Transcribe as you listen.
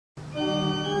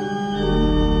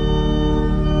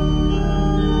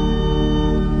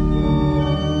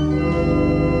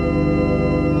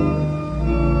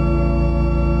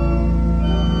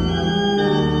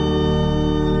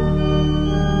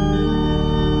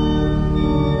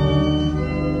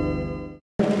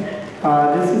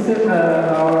This is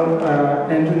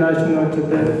our International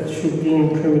Tibetan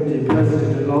Shugden Committee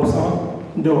President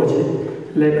Lawson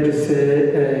Doji. Like to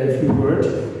say a few words,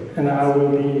 and I will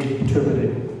be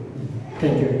interpreting.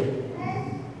 Thank you.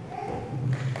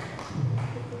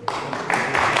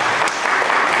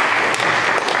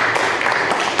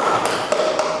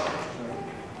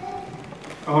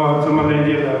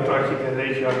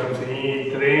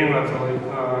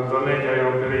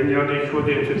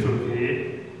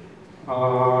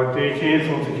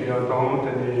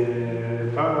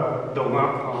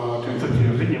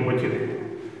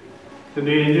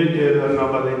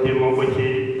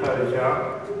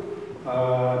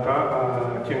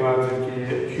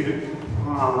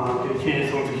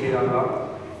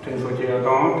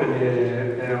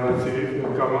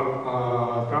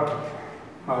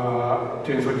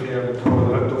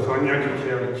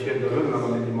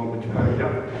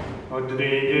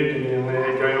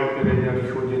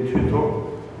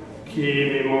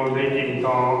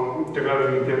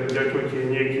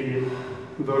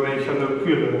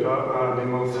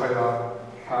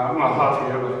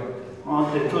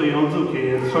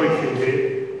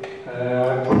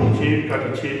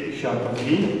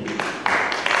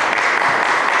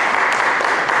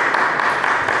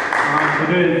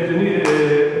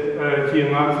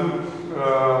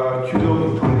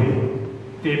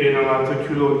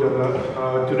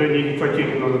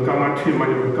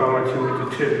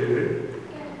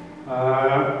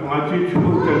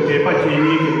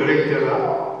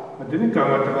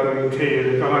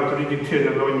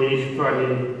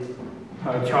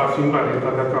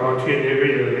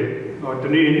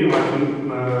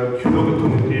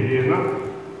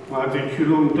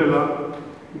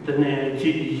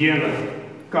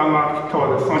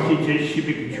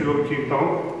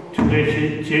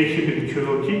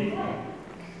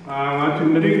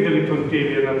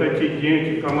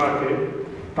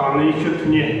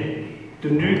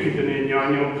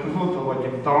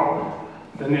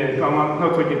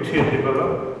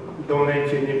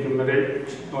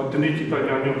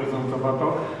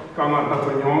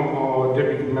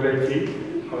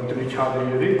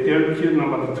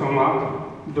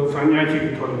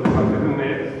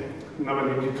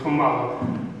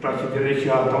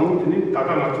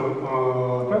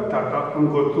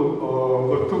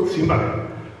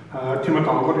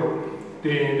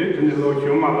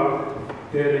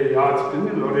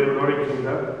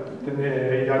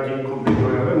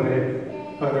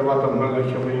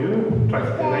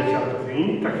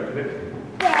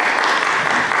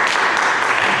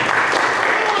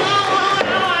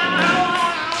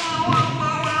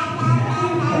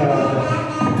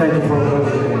 Thank you for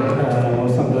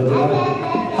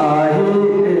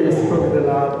he spoke a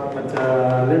lot, but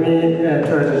let me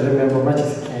try to remember much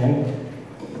as I can.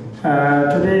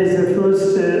 Today is the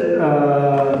first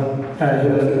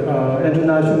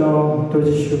International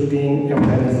Shugden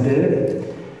Awareness Day.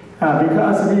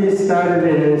 Because we started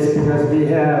this, because we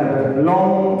have a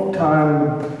long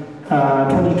time,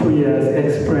 22 years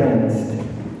experience.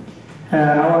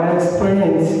 Our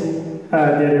experience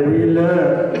that we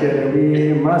learn that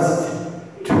we must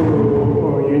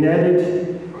to united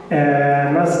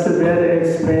and must better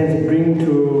experience bring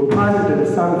to positive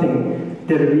something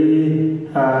that we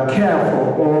care for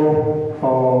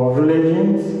all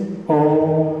religions,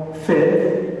 all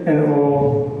faith, and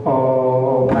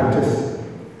all practice.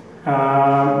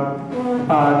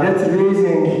 That's the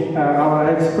reason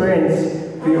our experience,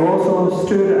 we also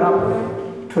stood up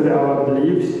to our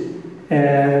beliefs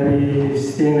and we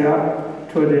stand up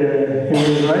to the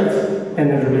human rights and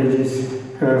the religious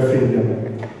freedom.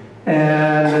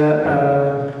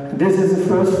 And this is the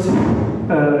first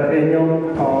annual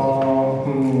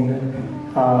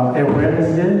awareness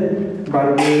day, but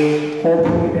we're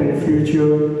hoping in the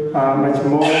future much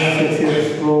more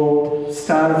successful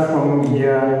start from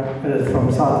here, from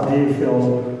South Deerfield.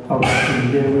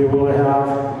 Then we will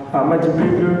have much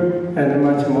bigger and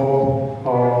much more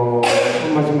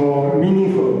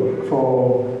meaningful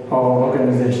for our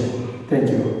organization. Thank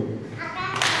you.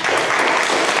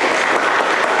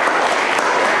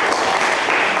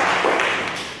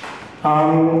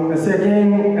 Second,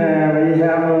 we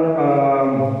have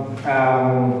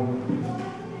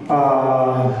a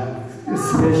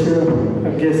special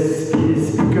guest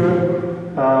speaker,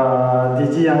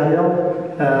 DG Angel.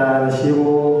 She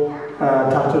will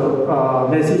talk a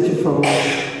message from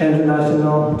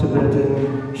International Tibetan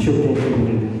Shugden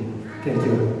Community. Thank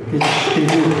you. Thank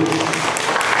you.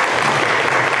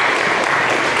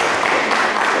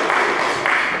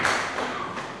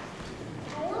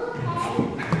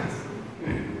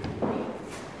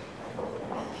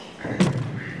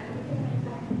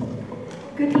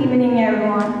 Good Good evening,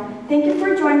 everyone. Thank you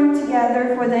for joining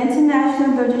together for the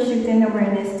International Shugden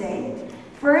Awareness Day.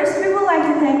 First, we would like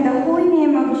to thank the Holy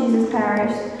Name of Jesus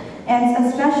Parish, and a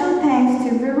special thanks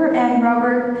to River and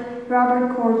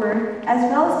Robert Corber, as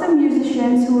well as the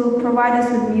musicians who will provide us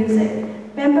with music,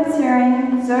 Ben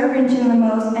Batsering, Zoe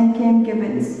Rinchin-Lemos, and Kim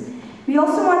Gibbons. We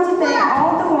also want to thank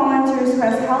all the volunteers who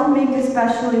have helped make this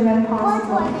special event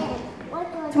possible.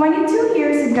 22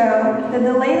 years ago, the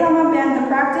Dalai Lama banned the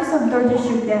practice of Dorje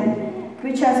Shugden,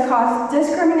 which has caused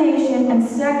discrimination and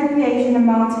segregation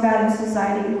among Tibetan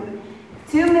society.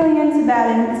 2 million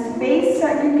Tibetans face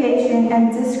segregation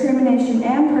and discrimination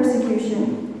and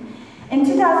persecution. In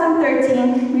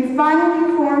 2013, we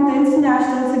finally formed the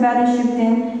International Tibetan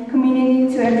Shugden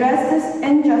community to address this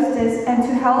injustice and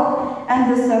to help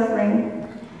end the suffering.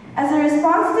 As a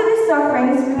response to these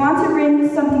sufferings, we want to bring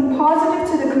something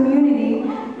positive to the community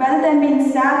rather than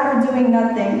being sad or doing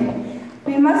nothing.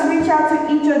 We must reach out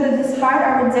to each other despite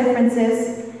our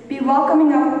differences, be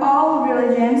welcoming of all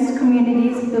religions,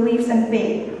 communities, beliefs, and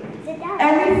faith.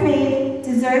 Every faith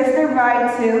deserves the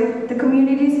right to the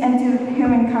communities and to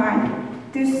humankind.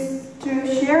 Through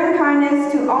sharing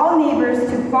kindness to all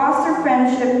neighbors, to foster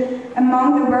friendship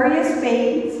among the various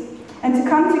faiths, and to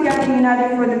come together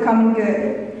united for the common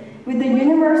good, with the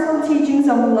universal teachings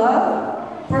of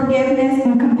love, forgiveness,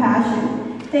 and compassion.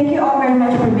 Thank you all very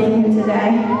much for being here today.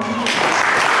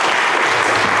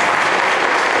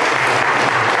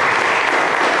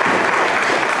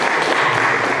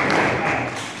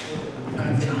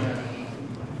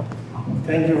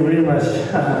 Thank you very much,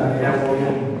 young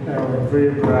woman.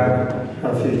 Very bright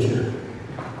future.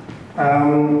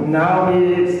 Now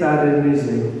we started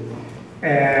music,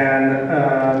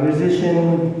 and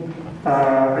musician.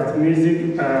 It's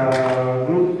music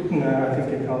group, I think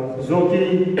they call it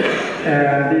Zoki,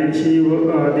 and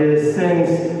they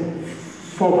sing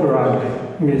folk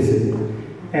rock music.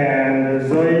 And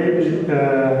Zoe,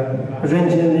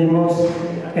 Renjin Limos,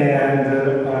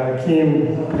 and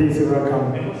Kim, please welcome.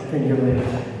 Thank you very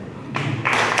much.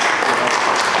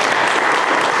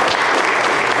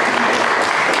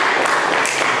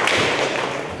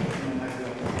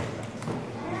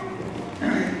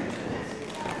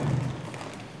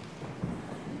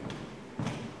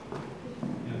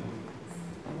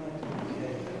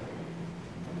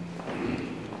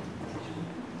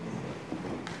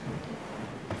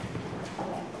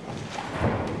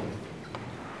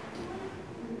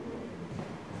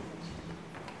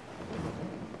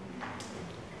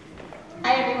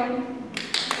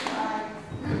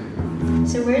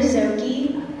 So we're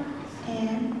Zoki,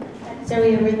 and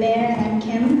Zoe over there, and I'm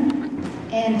Kim.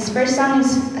 And this first song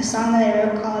is a song that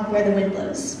I wrote called Where the Wind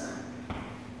Blows.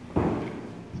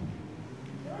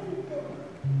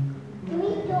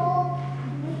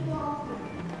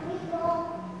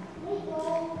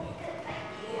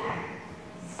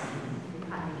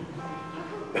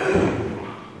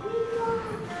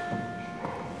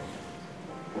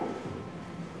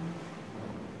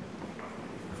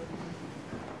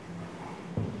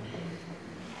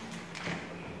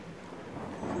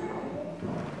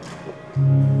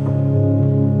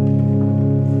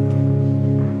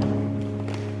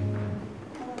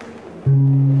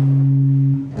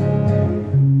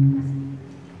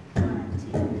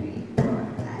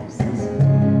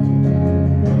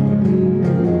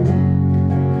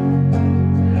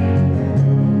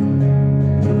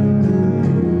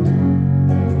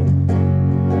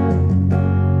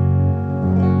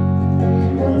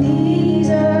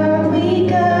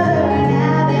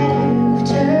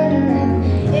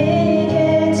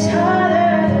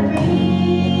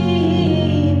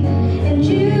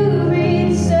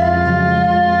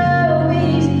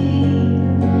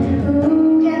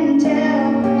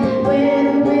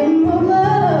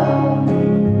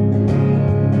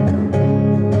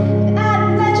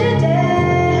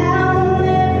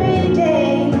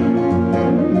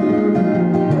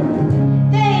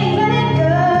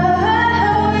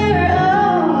 We're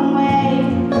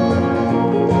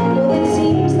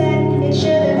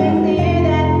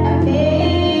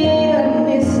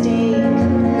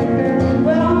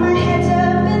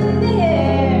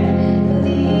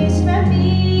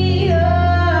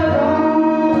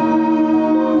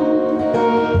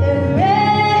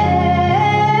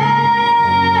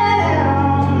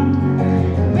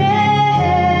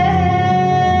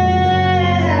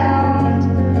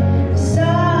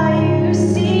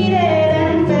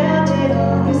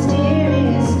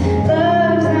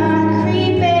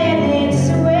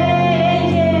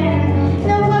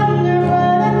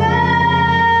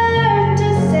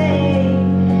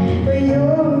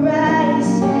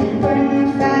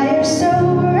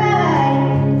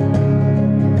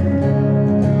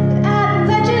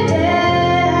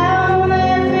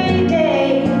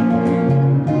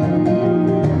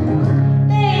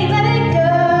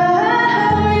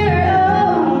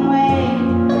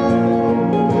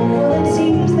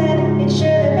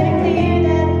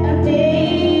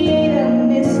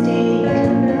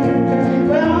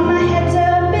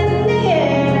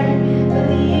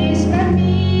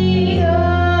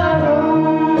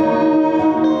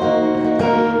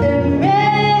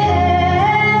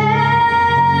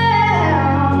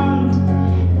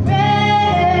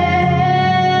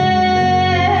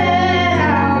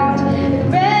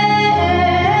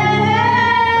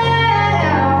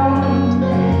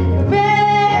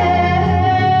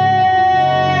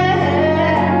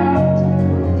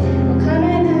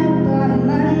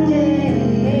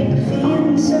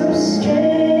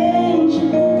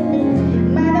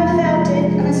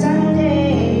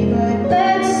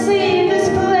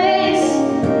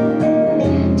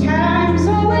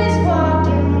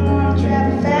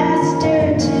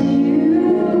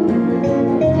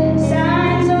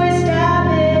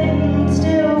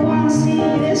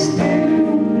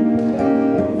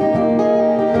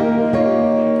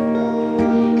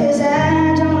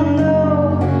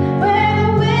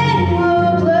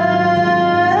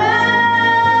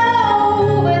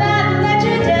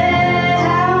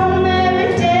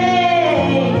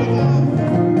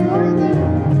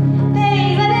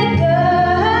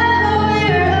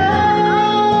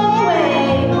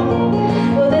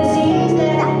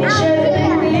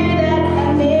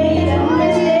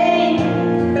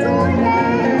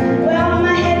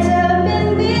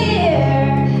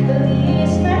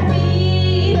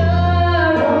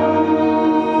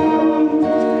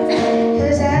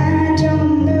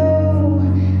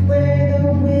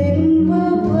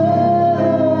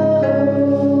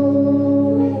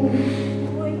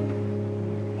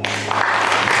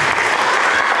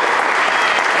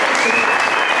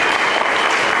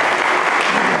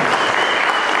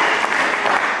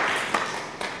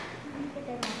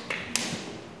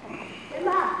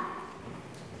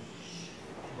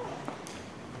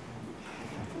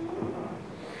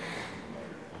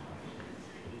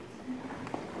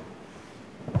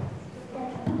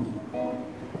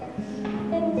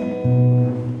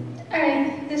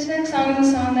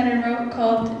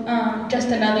called Just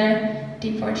Another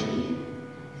Deportee.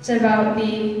 It's about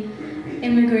the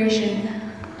immigration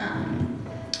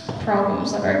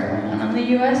problems that are going on in the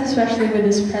U.S., especially with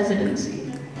this presidency.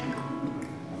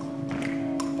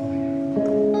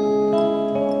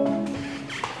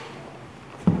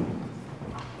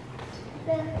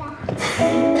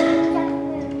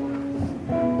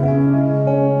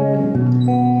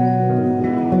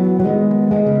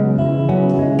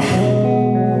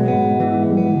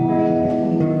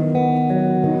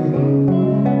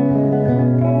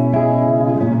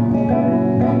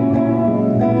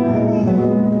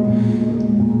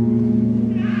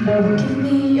 Give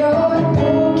me your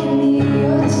book, give me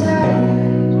your time.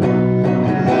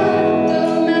 The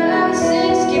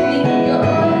masses, give me your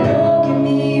book, give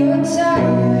me your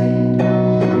time.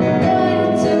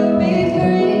 Wanted to be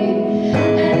free,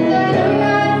 and I know you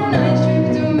had a nice trip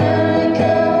to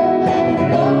America.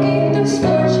 Walking through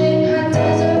scorching hot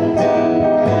desert,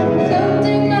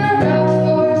 floating on a raft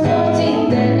for 14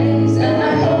 days, and I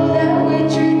hope that we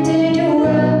treated you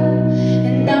well.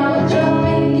 And now we're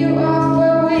dropping you off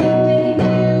where we think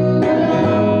you belong.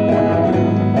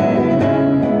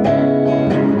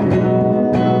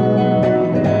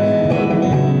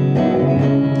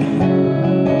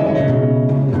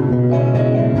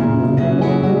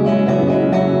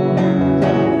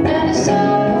 And it's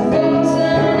all false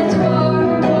and it's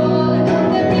horrible.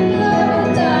 That people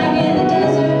are dying in the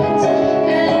deserts.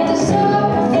 And it's all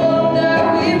fault that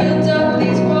we built up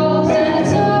these walls. And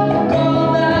it's all call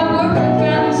that we're good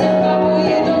friends and but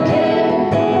you don't care.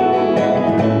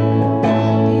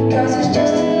 Because it's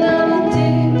just another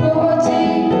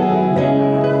deportee.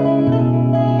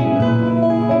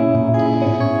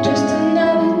 Just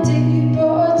another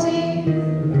deportee.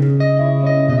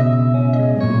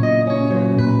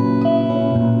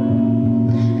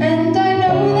 And I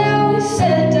know that we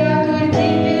said I could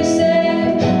keep you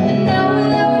safe. And now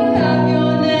that we have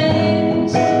your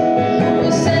names,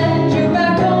 we'll send you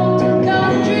back home to a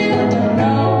country you don't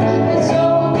know. Let's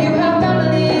hope you have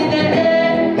family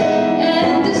there.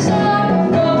 And it's our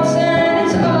fault and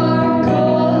it's our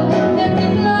call that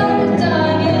people are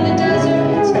dying in the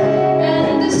desert.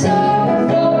 And it's our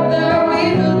fault that we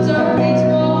built up these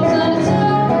walls. And it's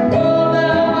our call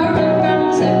that we're good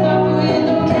friends and but we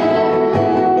don't care.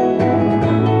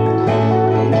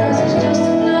 Because it's just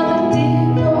another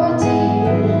deportee.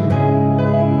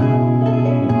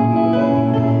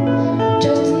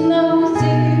 Just another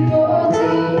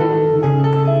deportee.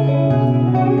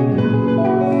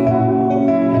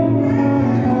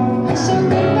 So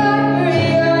goodbye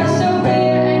Maria,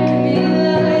 Sophia and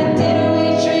Camila. Did we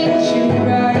treat you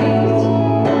right?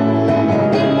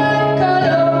 Goodbye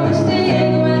Carlos,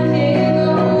 Diego and Diego.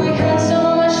 We had so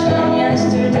much fun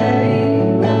yesterday.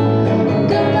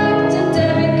 Goodbye to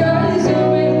Debbie, 'cause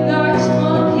you'll be the last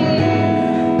one here.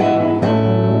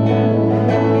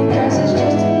 Because it's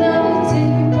just another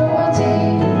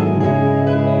deportee.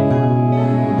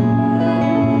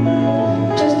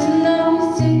 Just another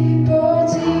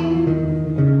deportee.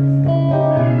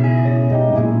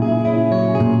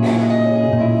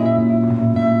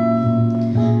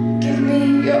 Give me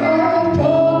your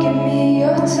book, give me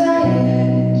your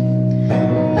tired.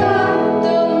 All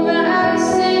the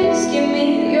masses, give me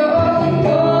your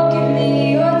book, give me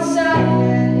your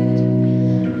tired.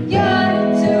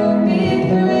 Yearning to be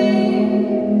free.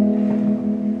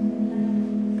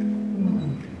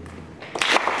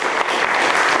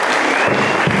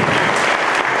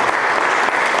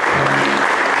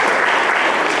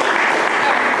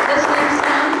 This next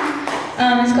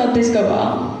song is called Disco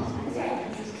Ball.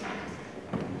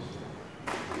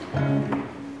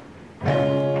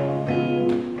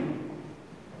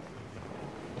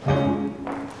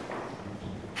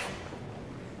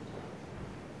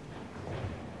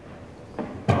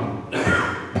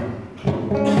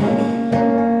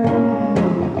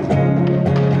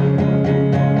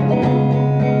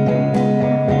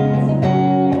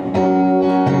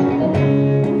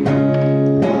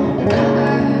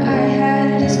 I had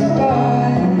a disco ball.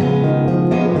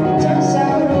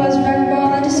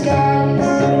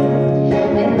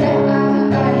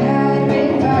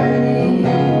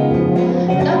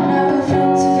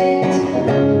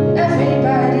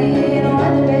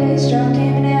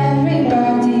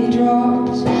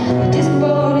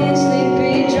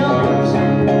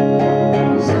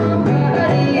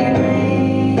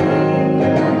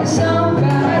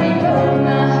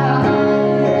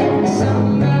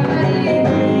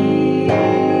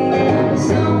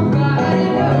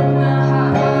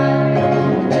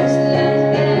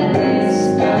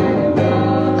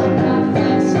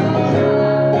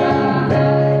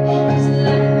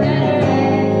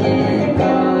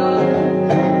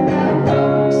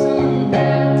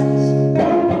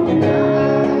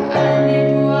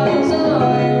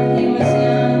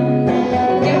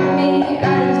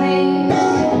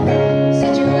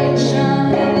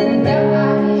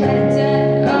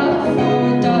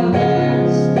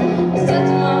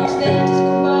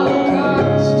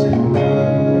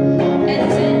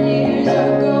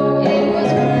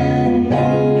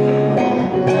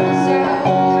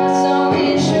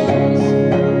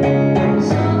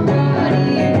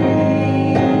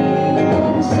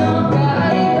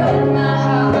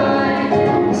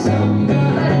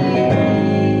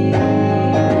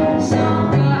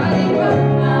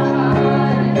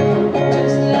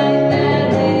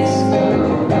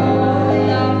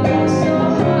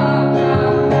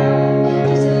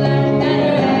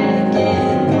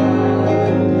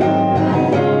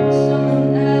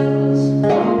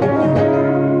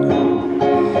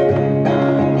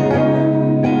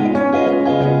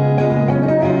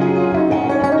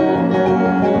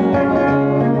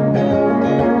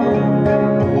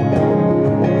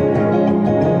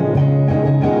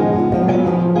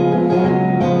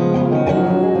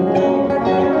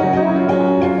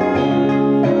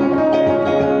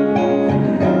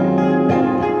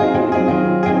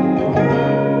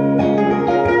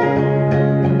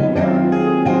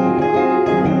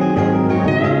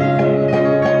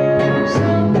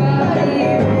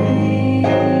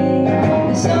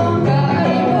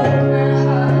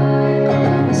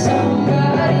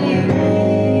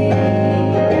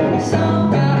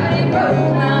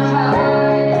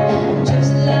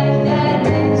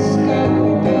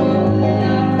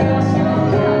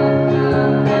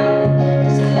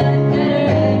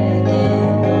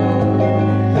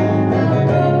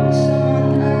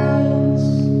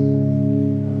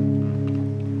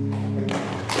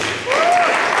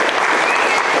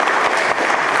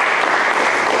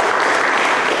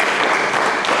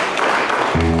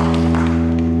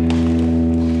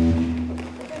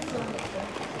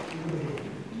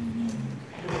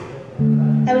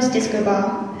 Post Disco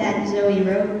Ball that Zoe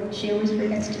wrote. She always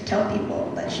forgets to tell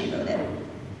people that she wrote it.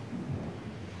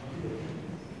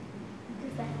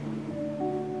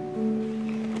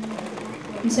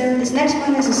 And so this next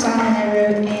one is a song that I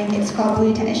wrote, and it's called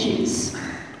Blue Tennis Shoes.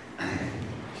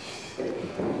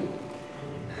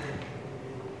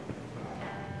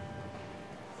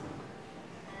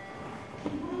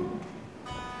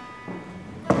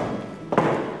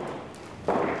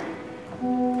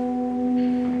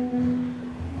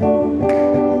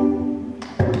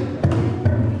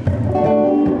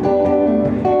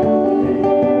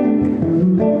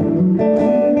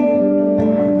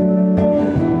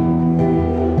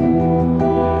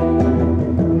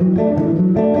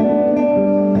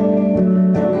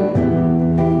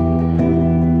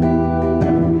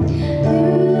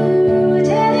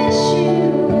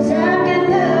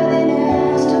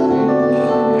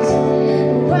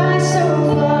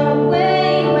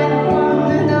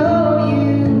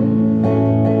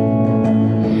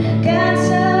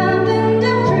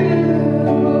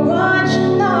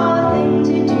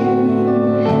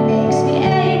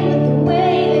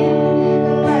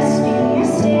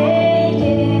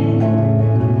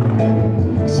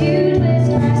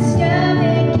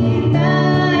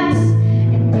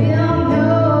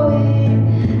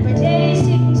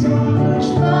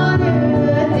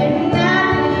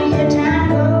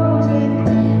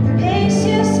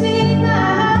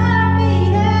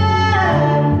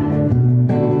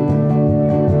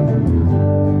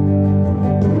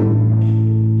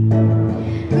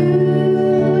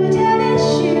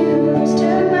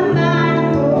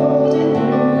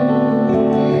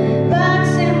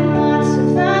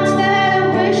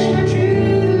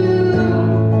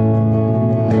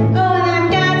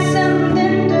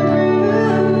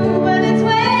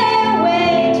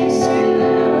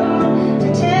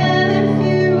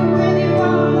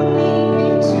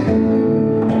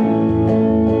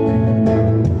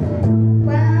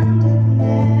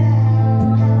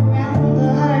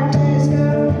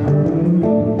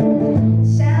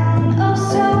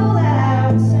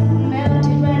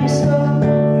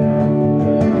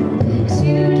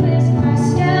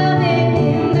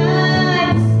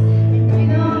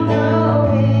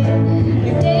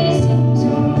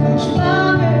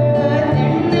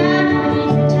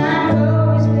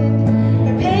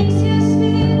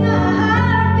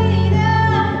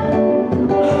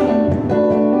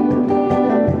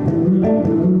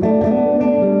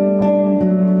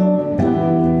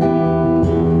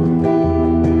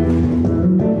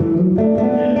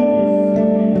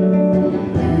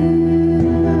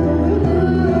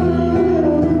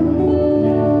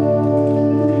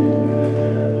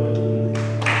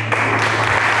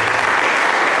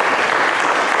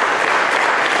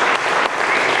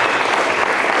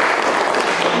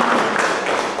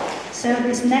 So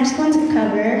this next one's a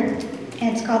cover,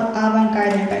 and it's called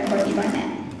Avant-Garde by Courtney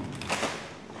Barnett.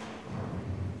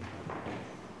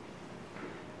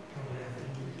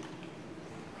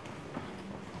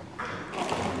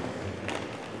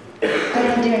 How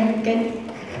are you doing? Good?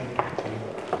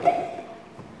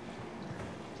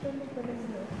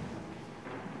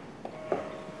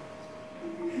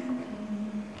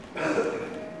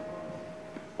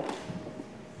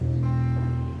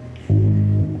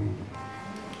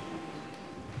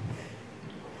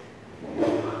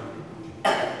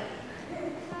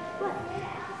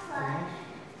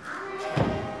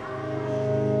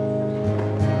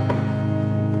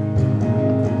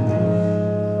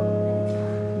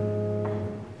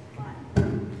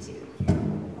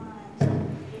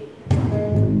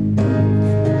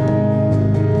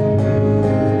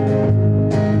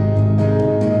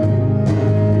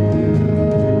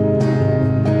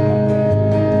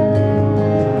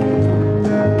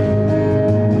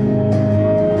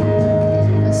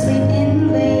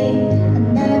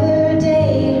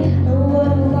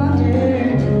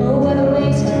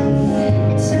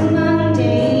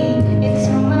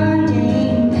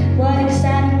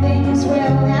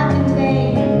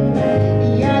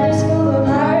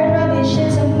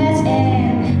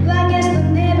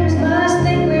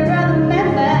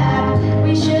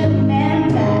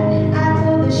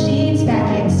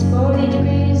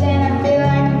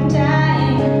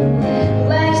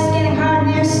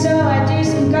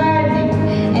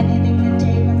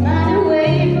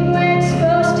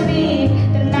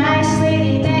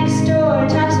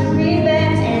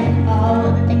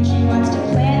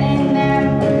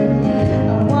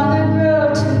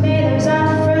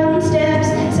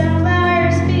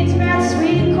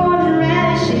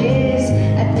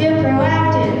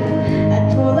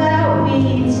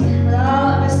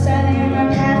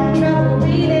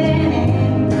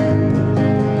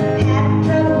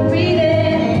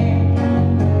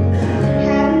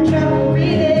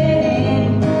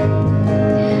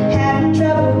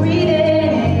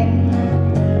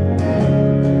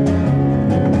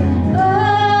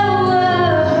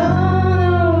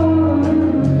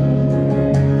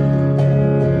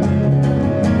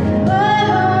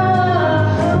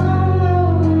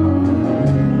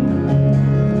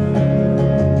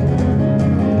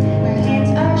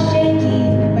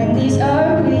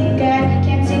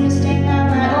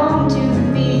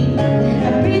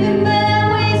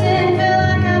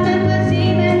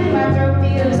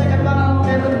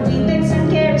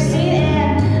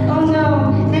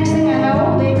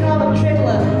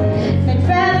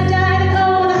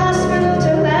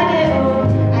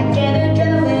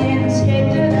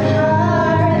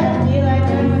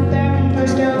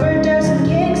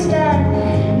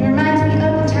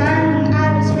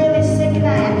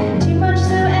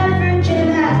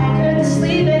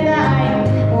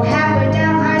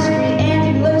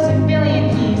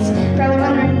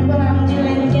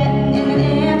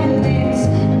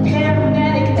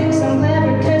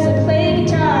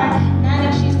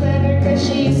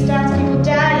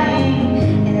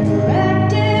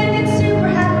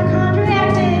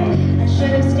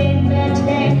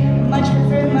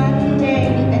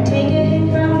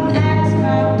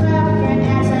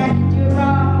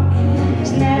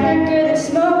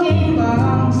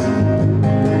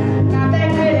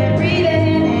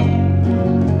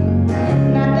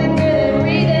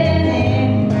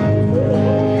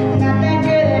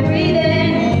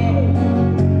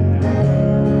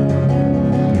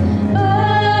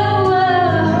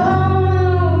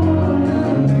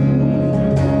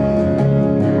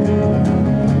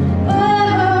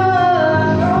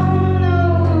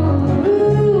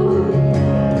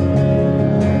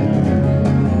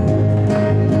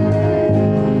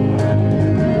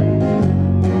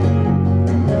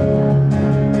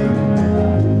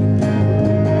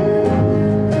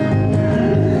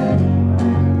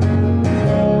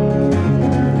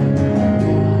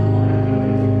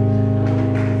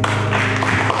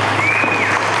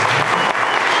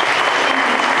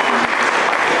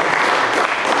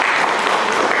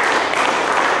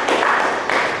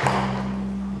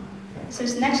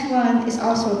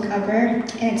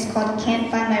 called Can't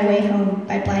Find My Way Home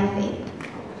by Blind Faith.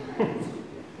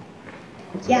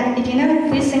 Yeah, if you know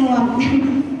it, please sing along.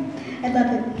 I'd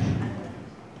love it.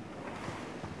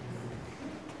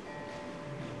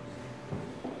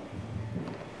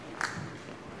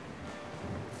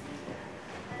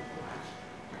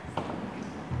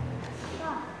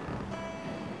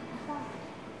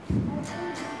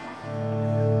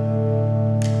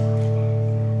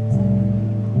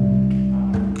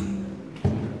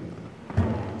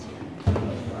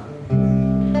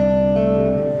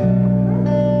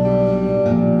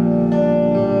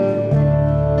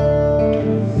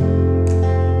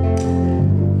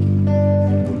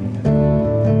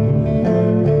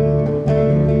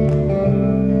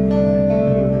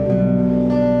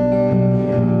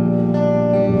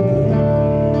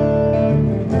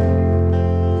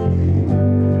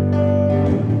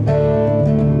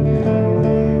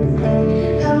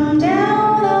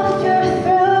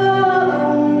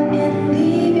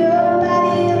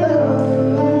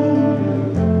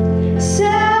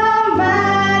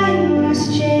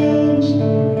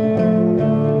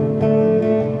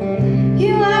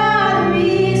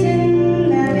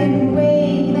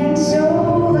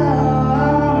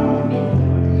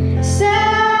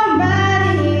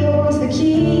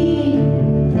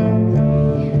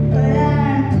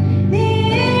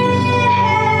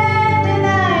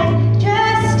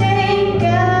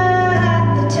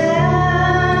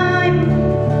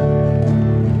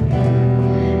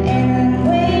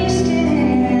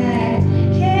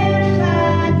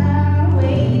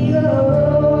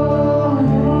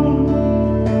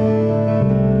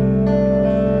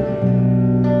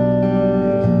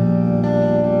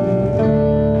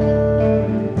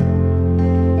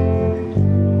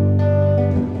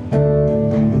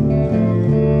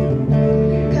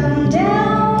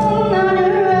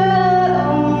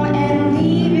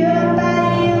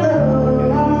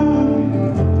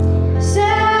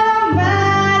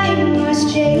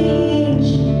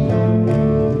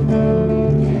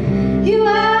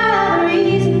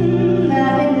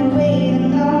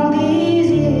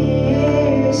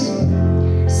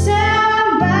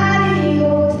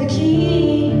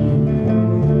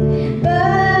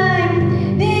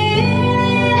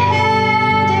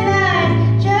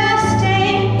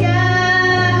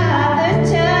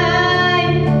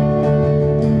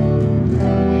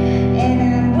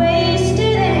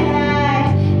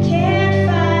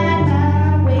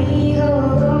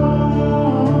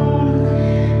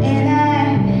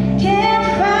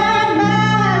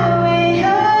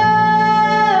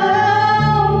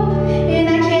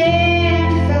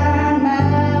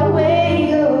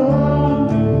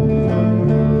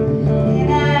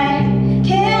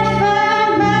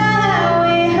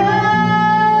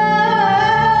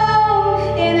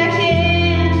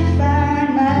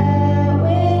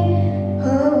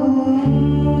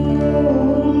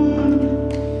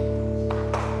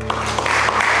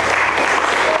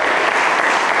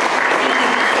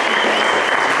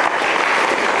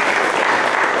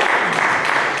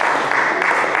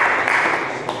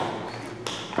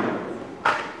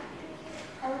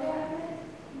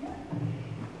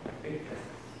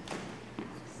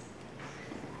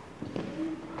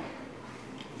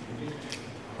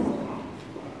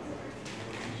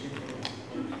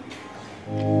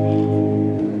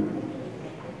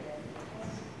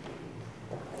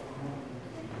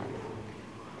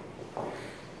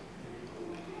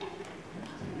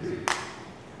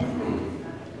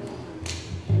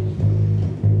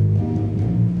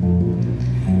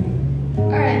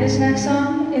 This next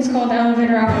song is called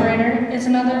Elevator Operator. It's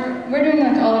another, we're doing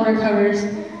like all of our covers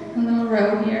in the little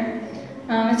row here.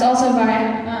 It's also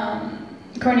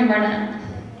by Courtney Barnett.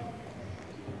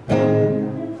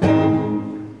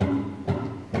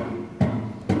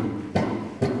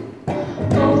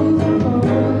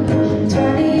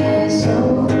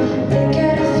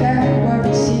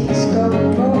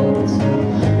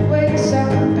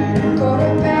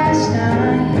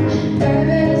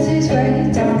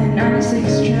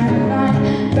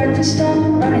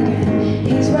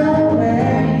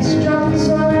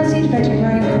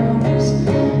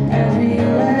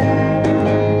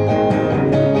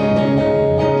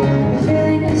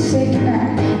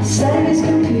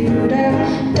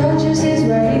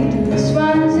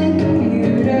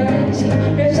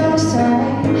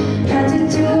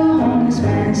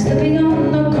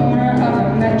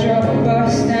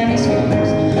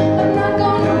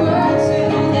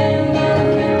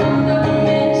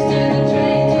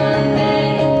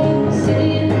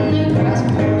 City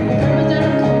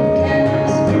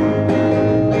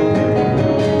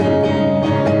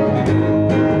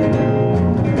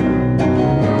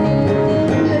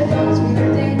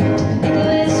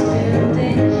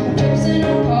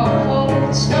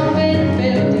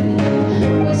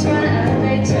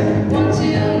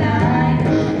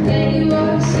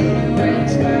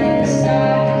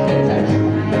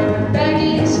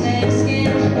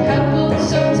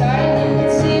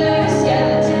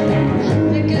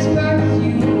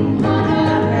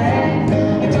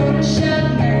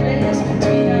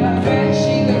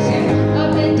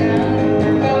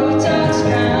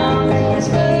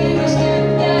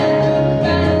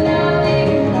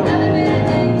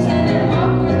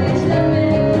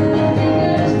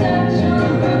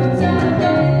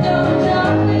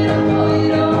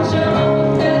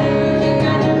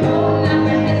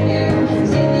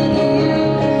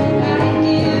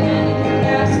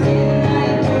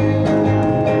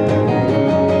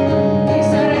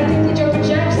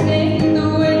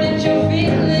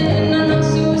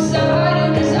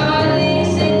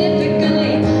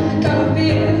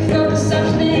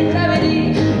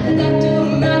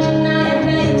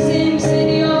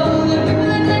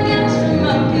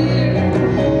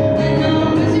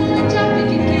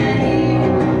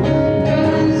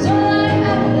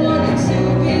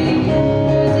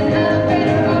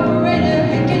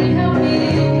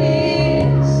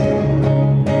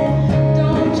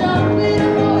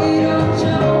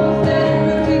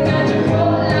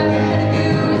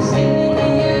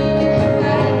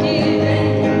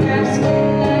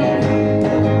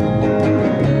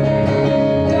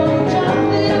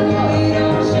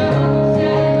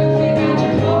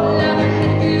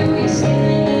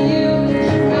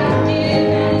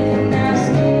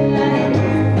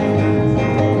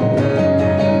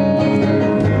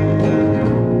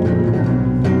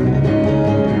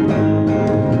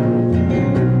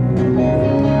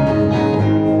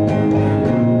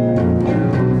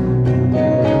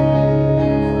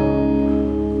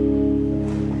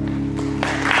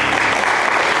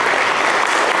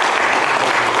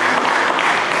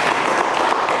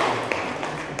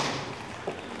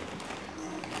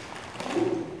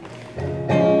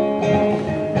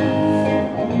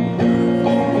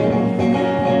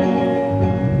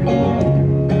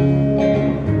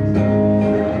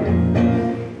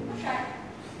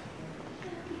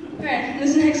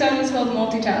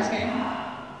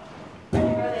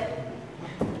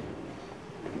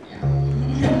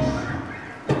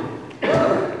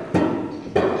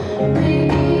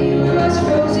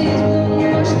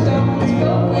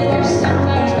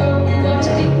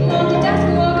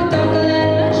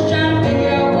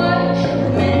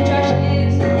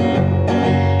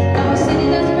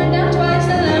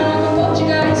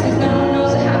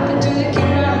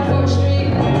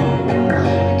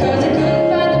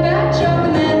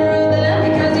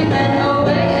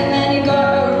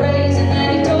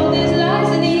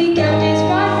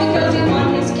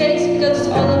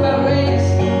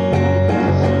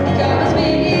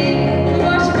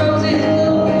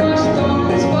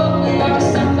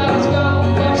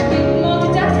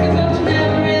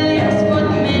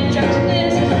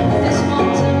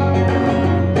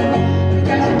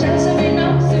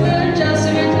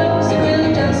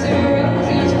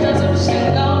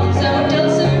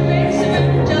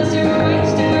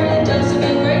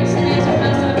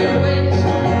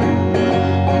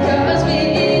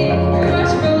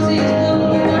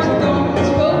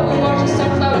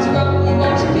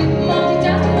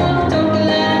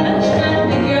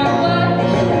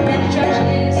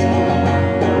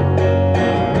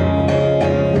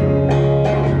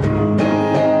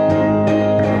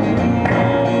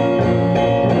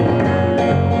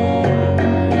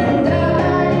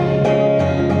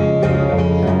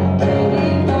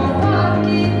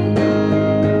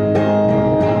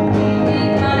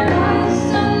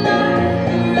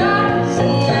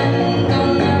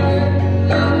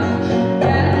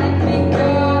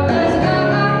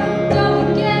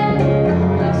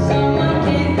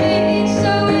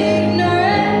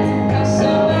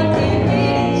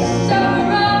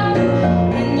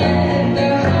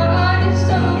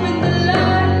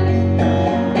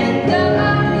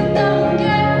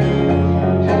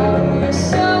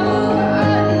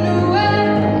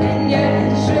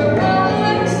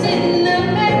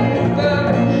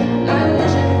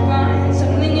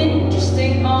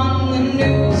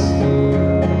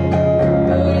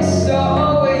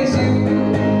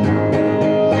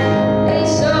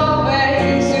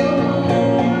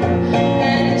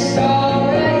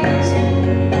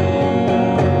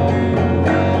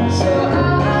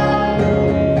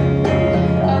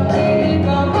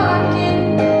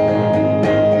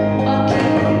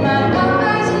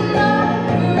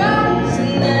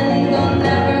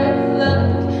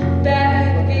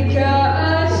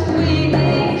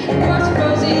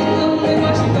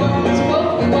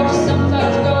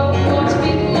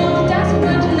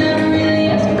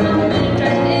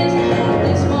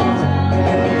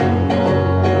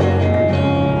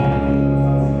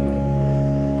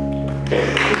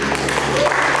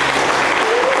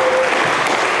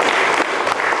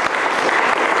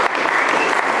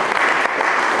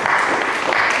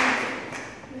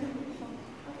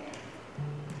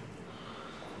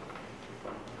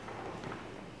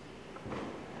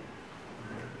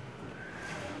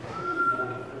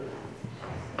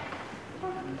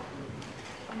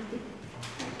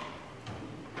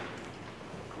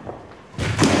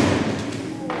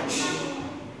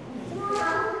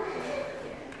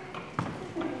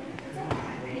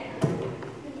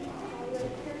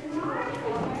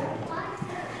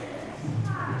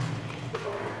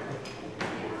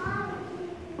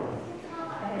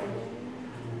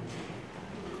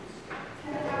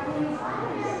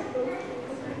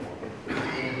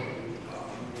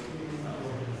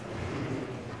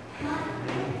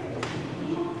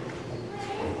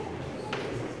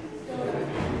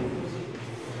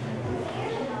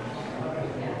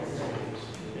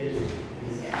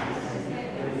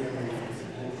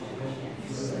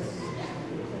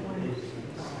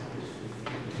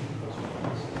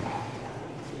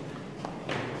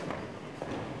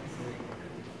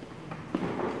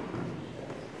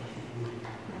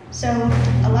So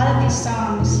a lot of these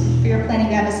songs, we were planning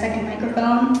to have a second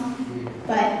microphone,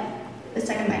 but the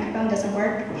second microphone doesn't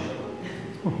work.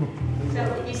 So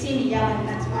if you see me yelling,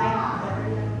 that's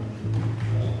why.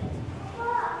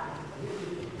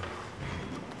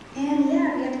 And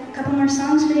yeah, we have a couple more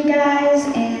songs for you guys,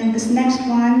 and this next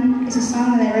one is a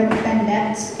song that I wrote with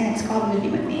Bernadette, and it's called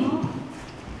Moving With Me.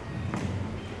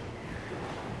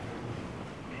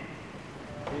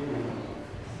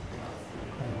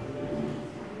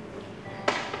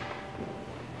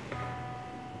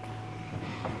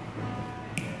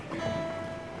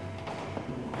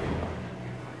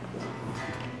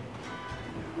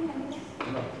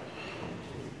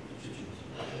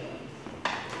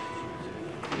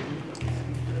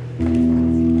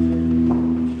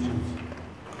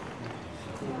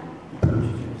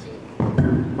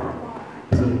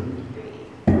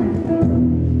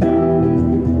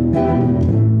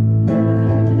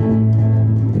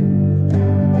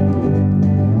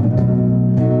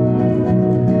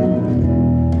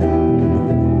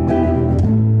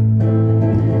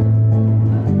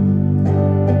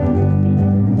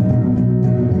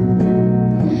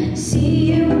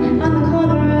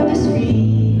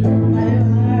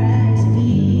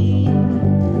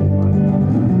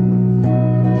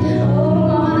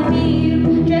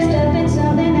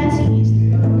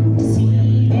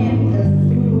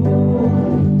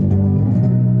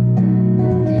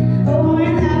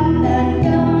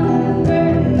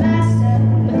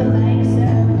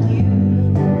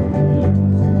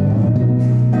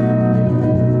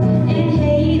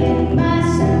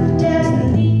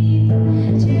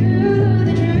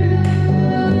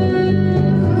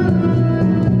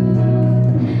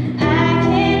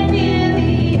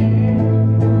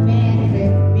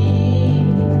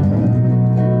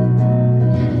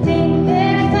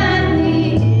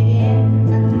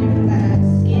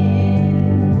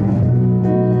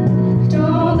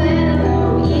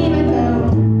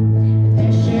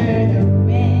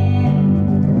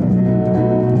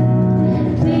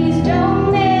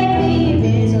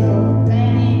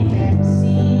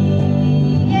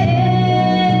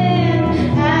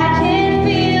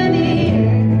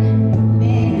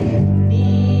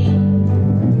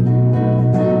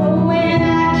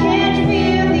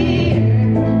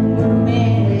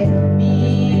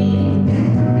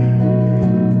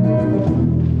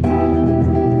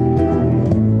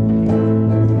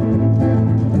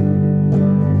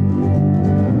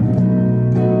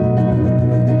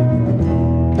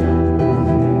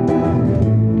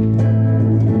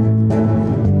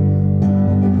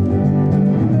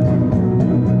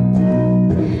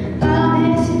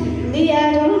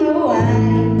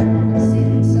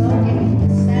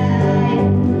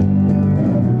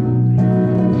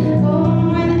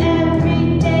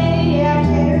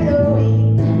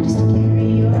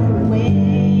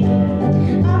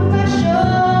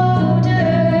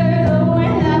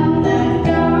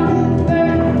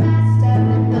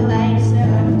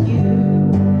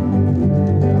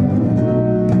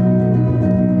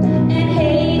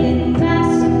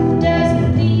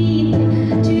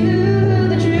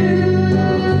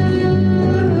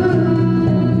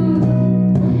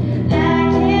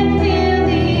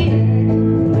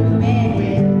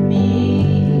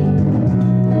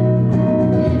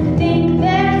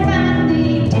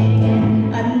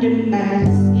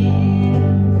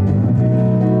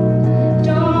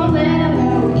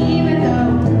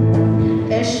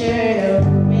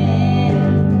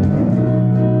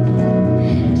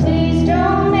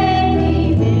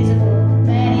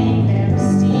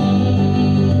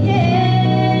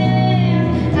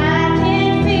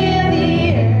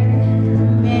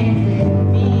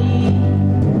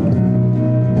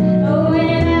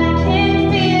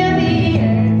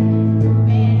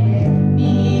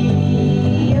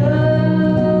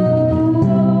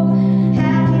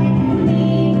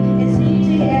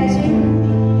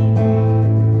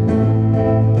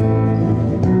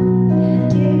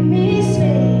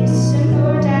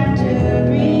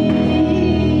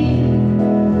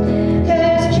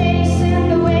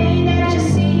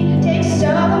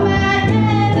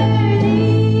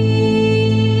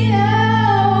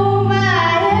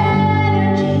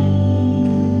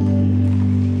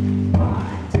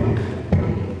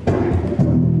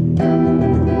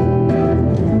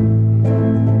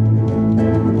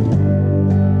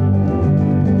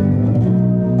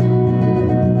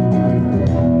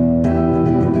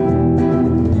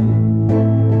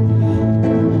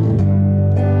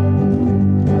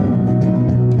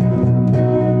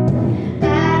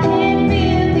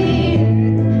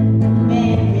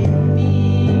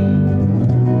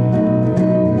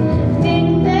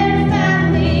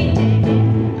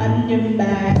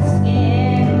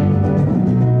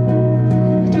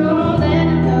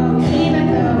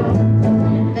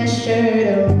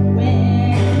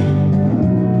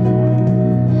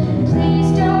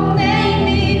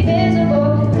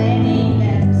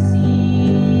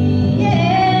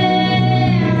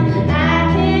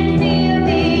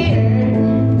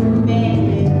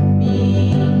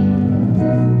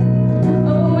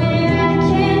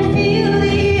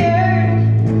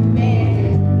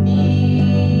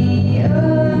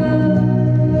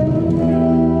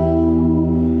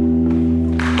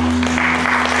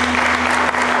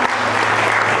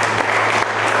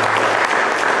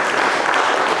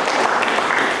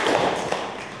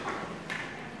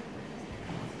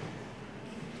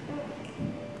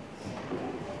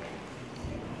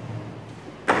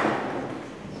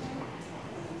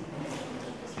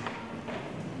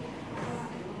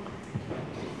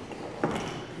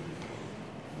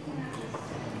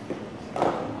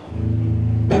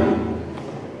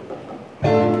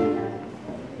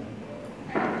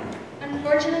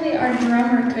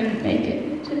 couldn't make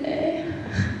it today.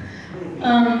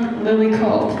 Lily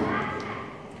called.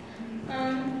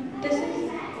 This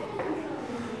is.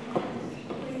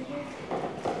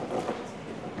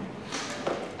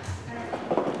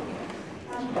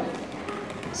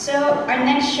 So our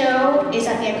next show is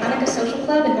at the Iconica Social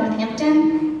Club in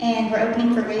Northampton, and we're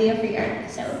opening for Radio Free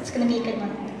Art. So it's going to be a good one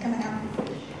coming up.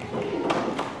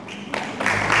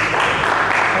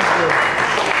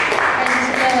 Alright, this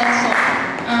is my last song.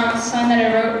 A song that I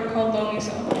wrote called Lonely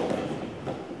Soul.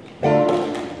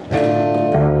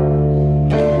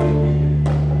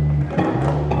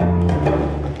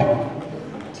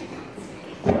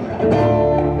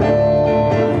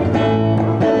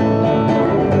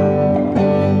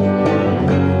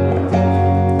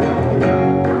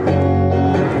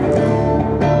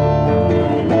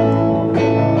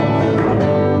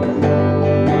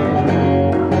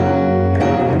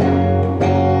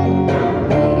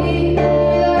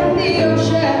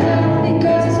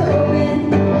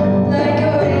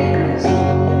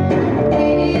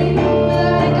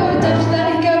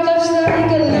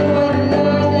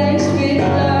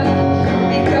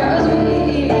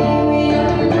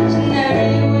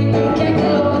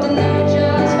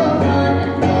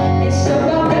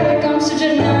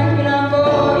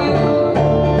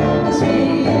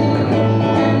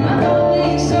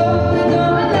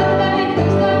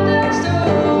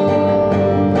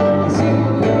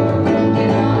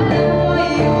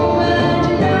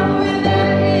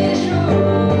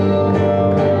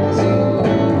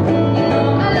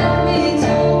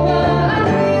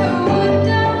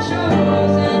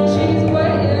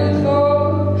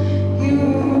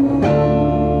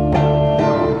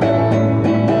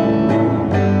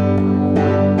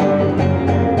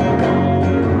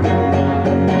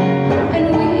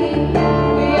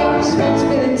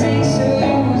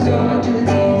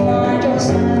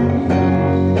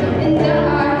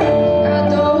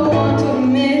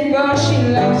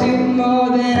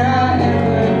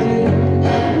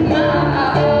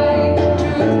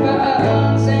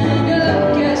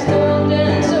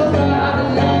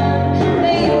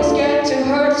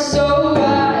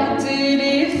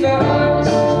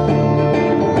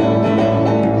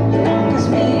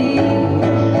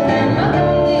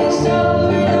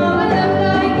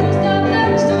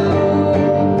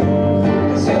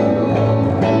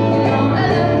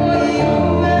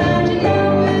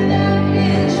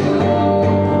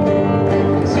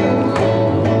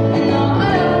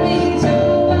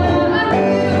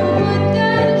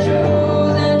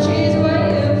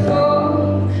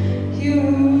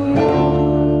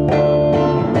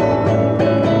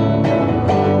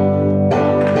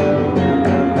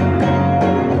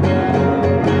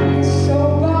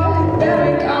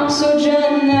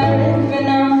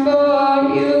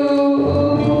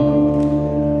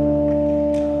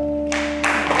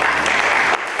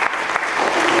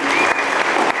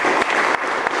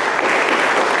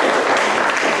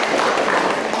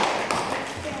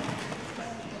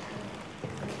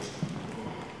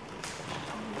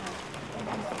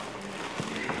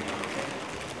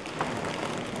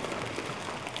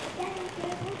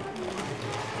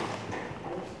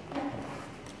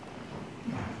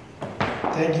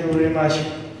 Thank you very much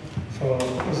for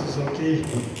Usuzuki.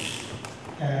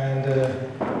 And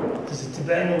this is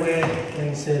Tibetan way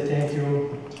and say thank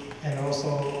you. And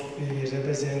also we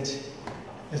represent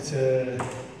it's a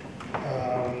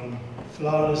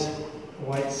flawless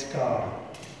white scar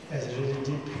as a really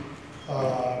deep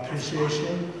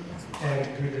appreciation and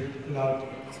good luck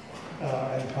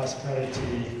and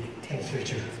prosperity and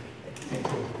future. Thank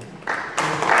you.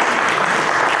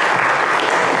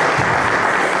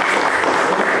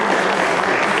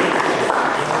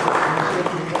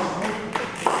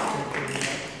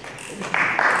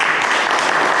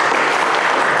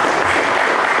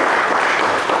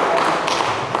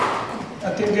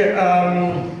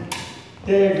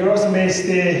 The girls may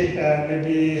stay,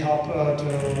 maybe help to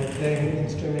play an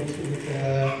instrument with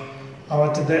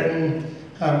our Tibetan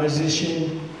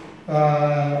musician,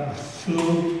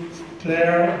 flute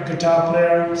player, guitar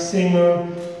player, singer,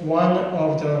 one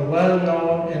of the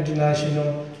well-known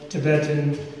international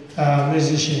Tibetan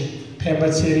musician. Pemba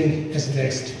Tsering is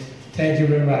next. Thank you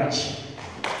very much.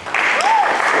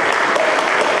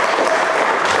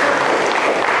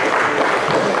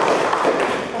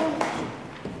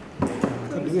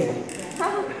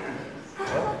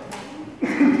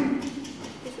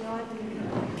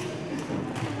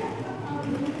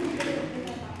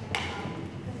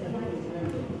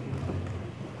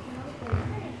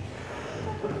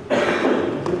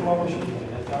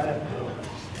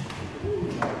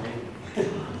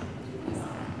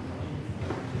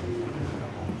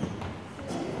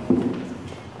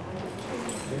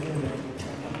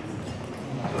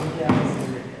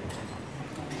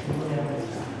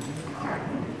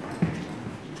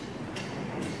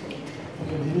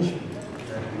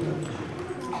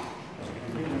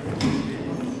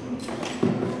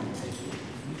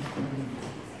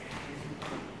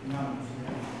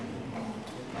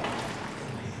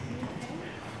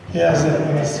 Yes,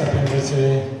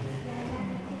 Mr.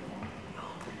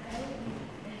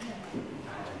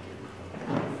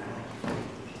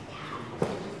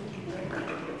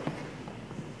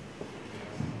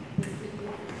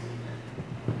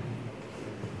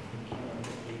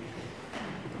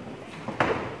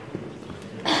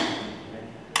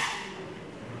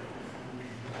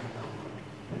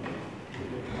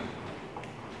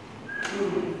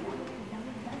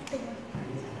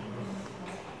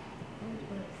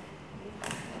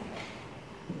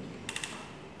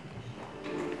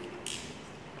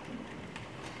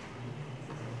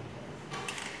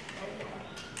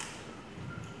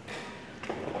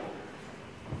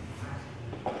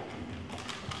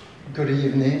 Good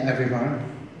evening, everyone.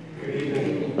 Good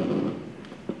evening.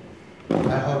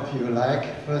 I hope you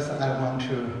like. First, I want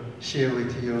to share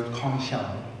with you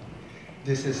Kongxiao.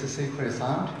 This is a sacred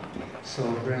sound, so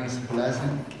brings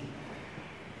blessing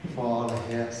for all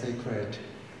here sacred.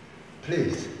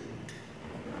 Please,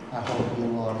 I hope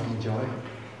you all enjoy.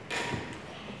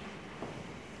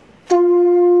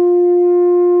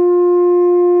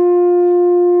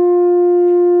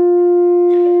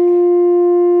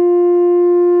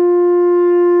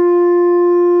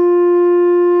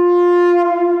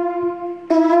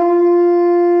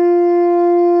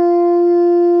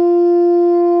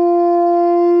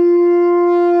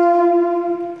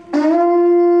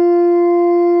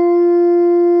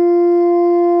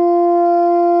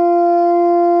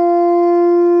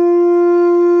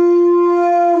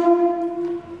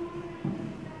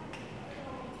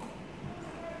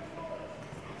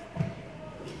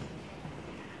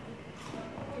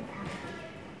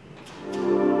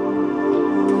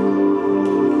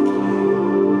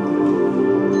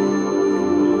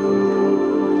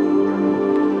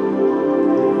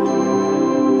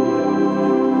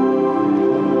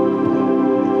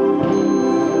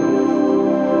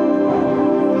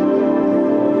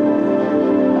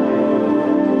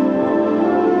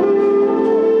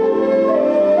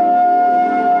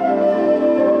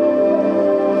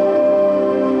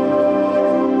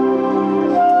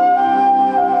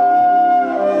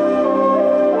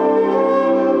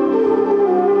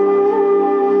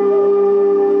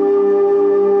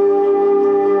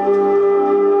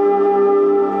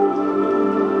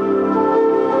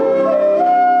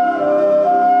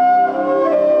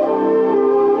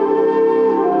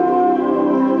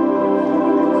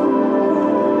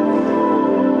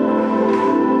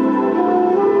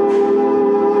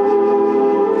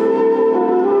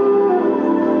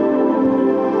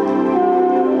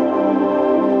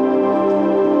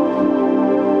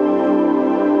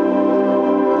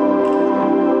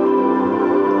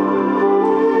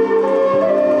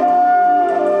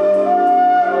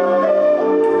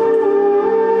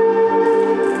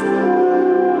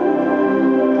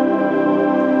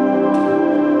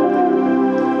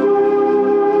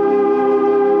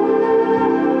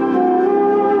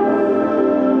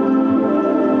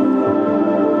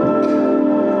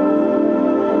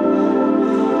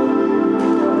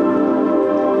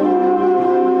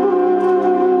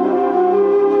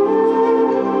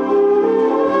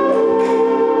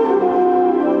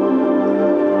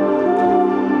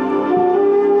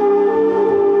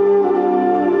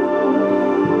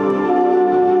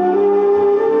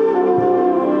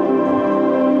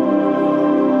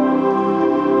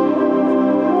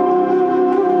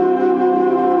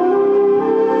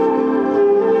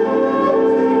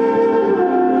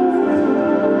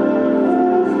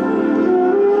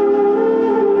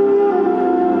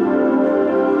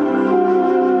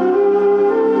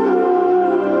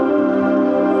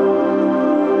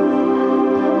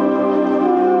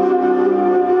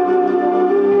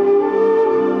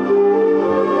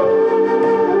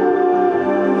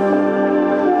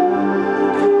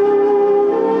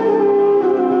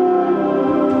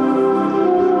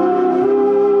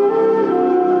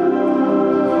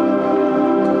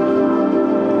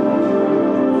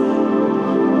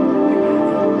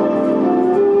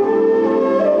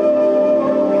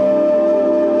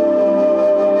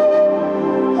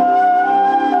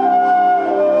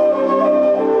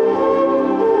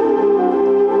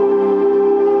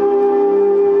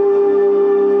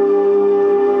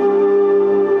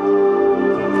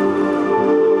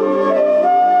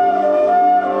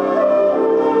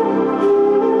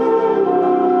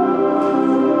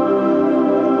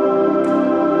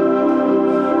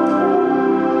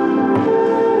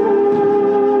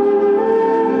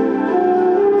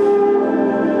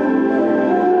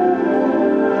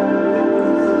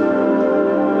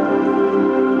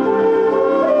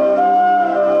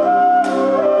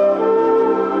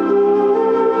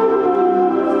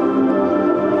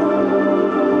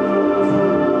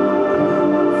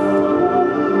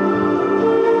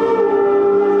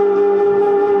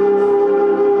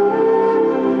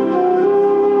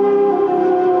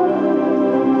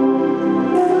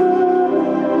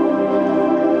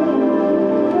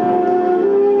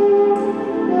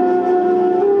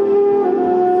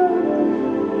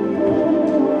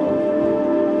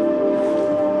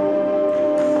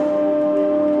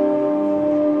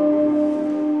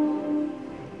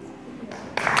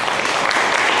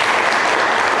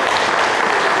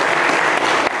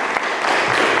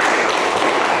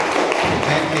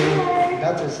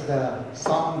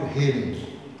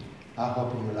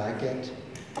 hope you like it.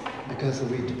 Because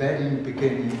we Tibetan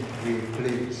beginning, we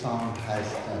believe song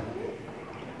has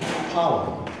the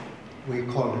power. We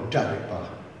call it Daripa.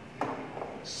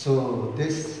 So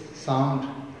this sound,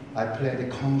 I play the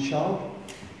conch-shell,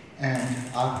 and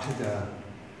after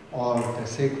all the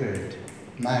sacred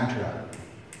mantra,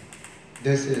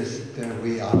 this is the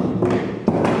we are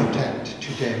protect.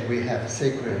 Today we have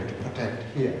sacred protect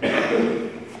here.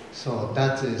 So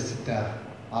that is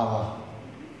our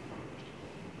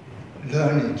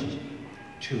lineage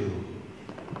to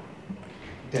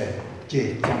the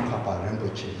Je Tsongkhapa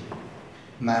Rinpoche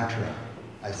mantra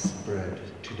I spread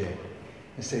today.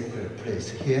 A sacred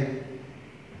place here.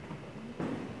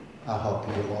 I hope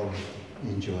you all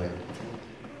enjoy it.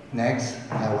 Next,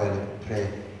 I will play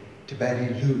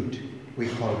Tibetan lute, we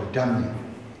call it Dhamya.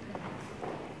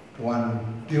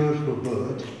 One beautiful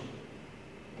bird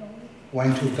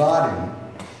went to garden,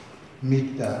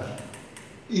 meet the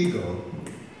eagle,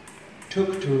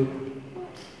 took to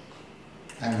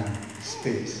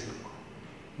space.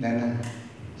 Then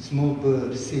a small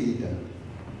bird see the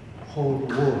whole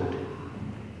world.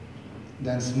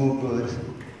 Then small bird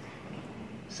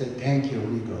said, "Thank you,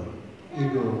 eagle."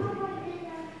 Eagle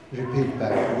repeat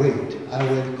back, "Wait, I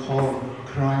will call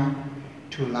crying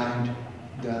to land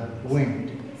the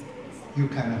wind. You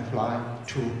can fly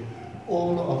to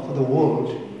all of the world.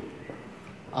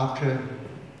 After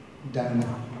then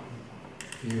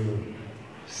you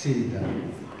see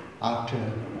after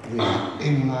the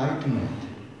enlightenment."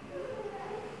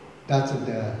 That's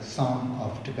the song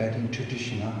of Tibetan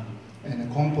traditional and the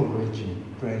Kongpo region.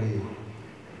 Really,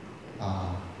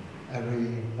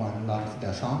 everyone loves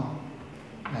that song.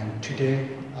 And today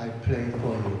I play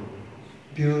for you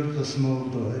beautiful small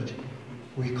bird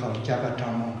we call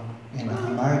Jabatamo, in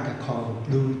America called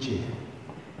blue jay.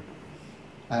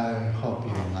 I hope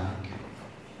you like.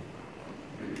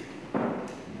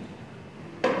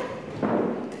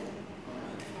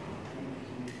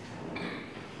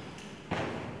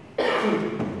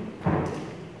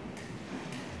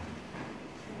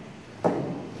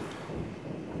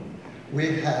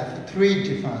 We have 3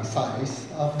 different sizes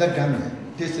of the Dhamya.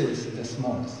 This is the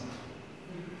smallest.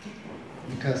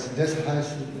 Because this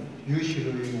has,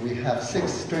 usually we have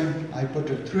 6 string, I put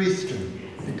a 3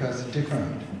 string because it's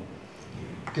different.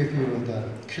 Give you the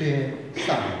clear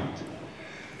sound.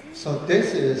 So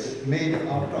this is made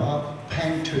out of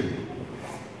pine tree.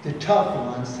 The top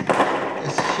one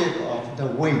is shape of the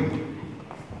wind.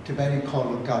 Tibetan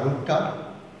called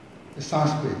Garuda, the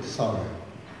Sanskrit, sorry.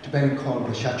 Tibetan called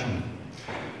Shachun.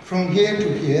 From here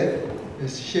to here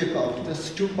is shape of the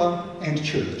stupa and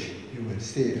church. You will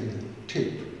see it in the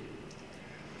tip.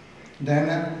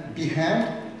 Then behind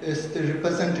is the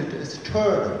represented as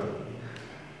turtle.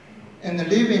 And the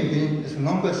living being is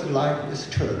longest life is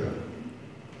turtle.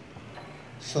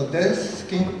 So this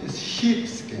skin is sheep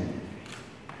skin.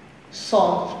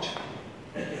 Soft,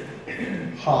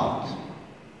 hard,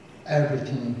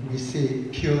 everything we see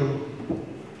pure.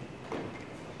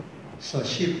 So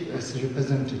sheep is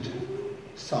represented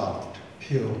soft,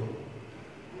 pure.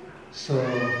 So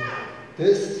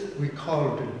this we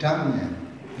call the Dhamya.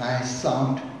 Nice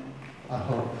sound. I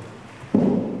hope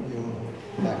you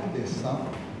like this sound.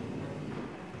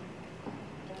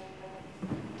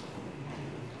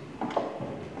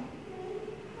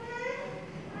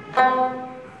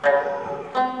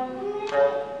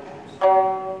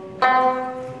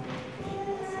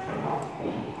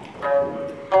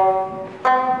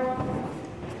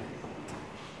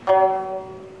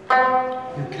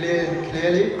 You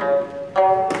clearly?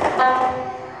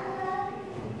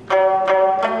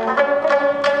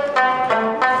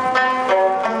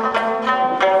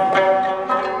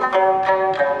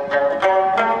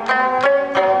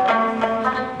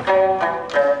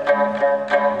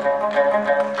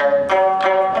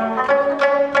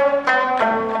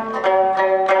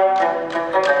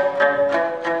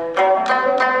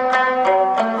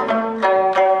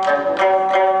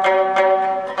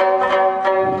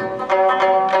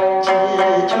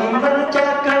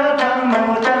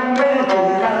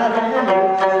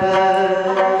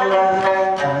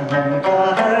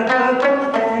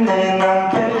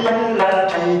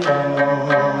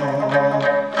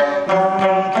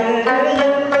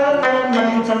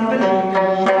 Some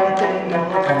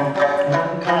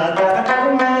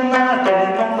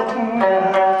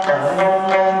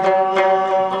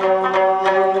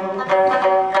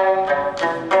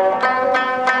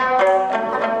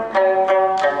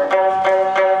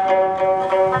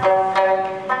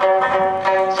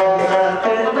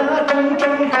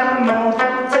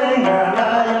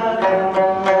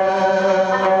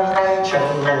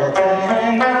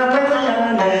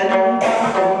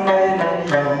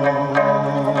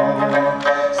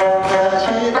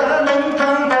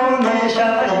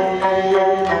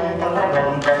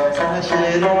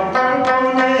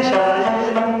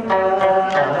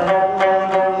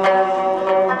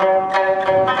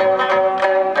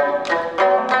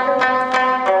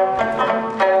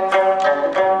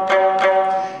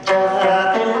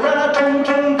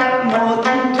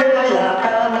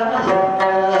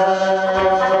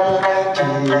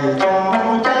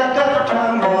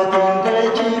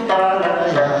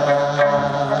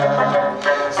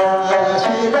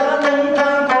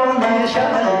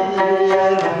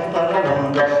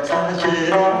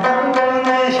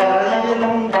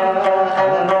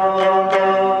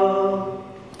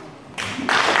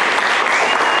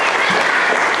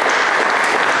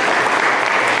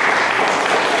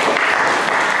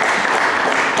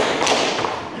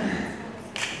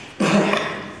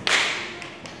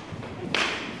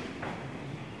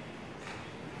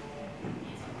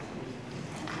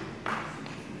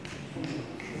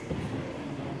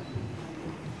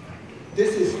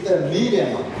This is the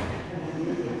medium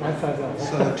one.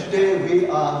 So today we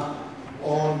are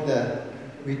all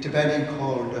we Tibetan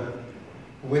called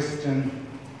Western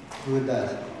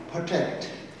Buddhas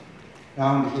protect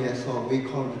around here. So we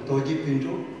call it Doji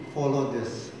Pinto, follow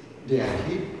this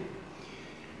deity.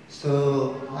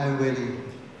 So I really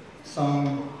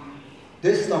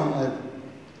this song I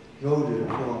wrote it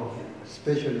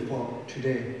especially for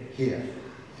today here.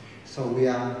 So we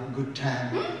are good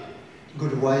time,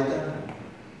 good weather,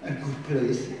 and good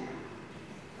place.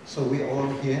 So we all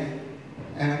here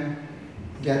and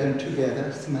gather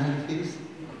together, smile face.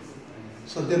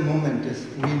 So the moment is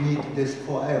we need this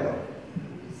forever.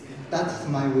 That's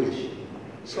my wish.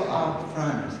 So our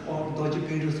friends, all Doji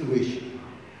Pinto's wish,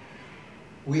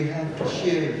 we have to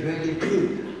share really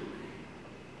good.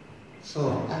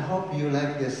 So I hope you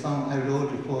like this song I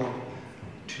wrote for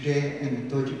today in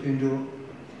Doji Pinto,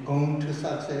 going to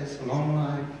success, long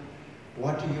life,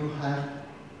 what you have,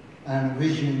 and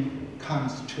vision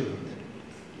comes true.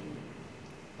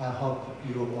 I hope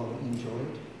you all enjoy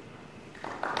it.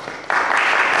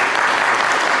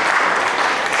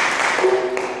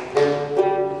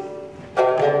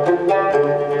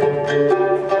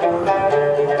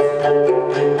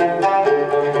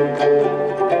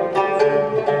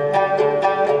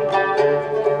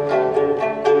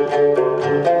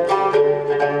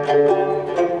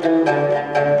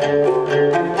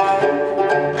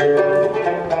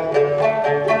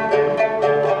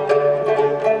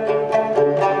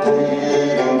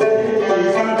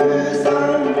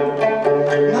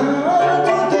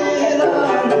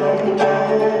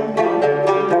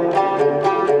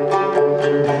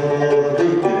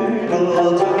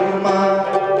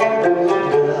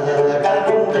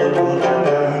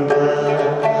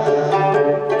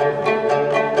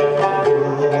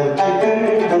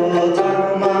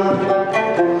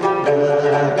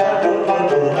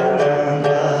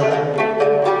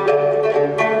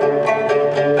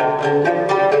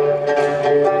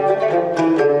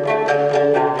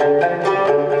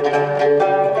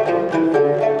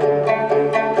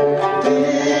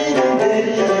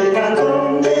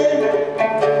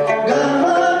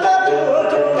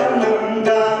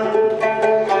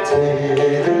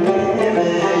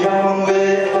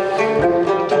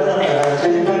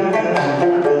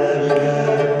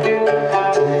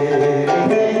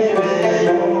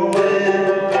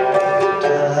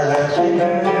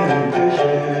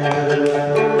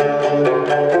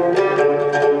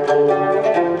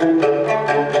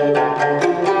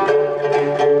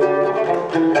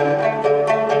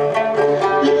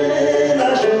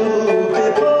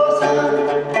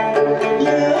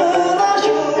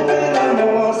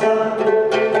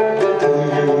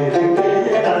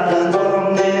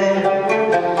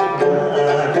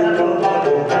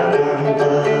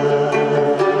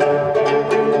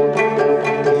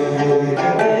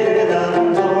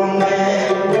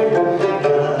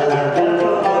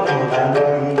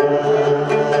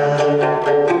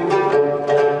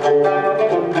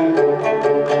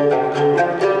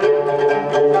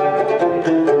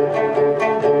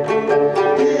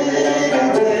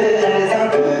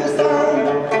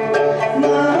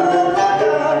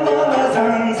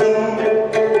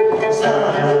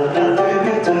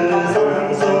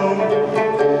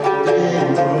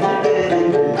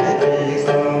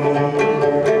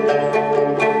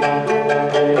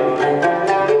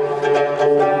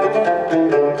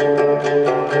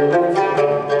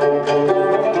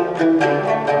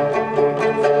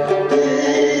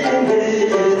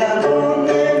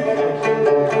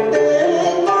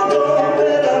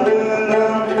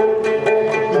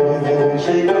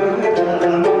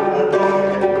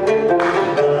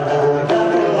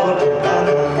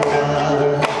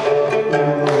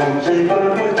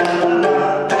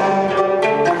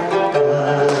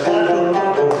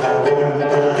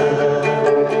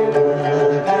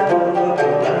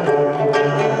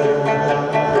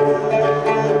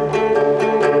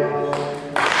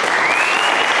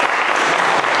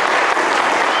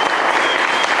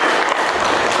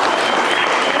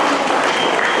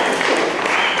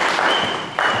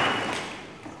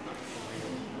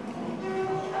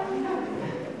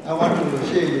 I want to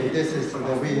show you, this is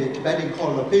what we Tibetan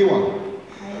call the P1.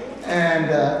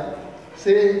 And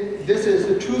see, this is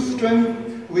a two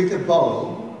string with a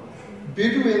bow.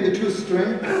 Between the two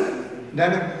strings,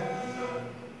 then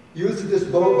use this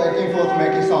bow back and forth to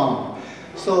make a sound.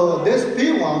 So this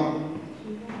P1,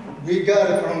 we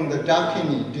got from the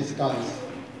Dakini disguise.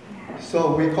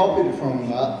 So we copied from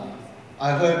that.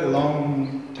 I heard a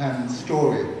long time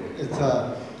story. It's,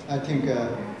 I think,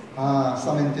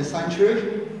 17th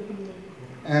century.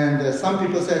 And some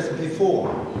people say it's before,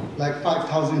 like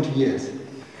 5,000 years.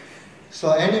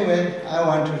 So anyway, I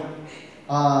want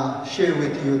to share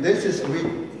with you. This is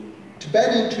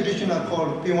Tibetan traditional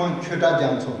called B1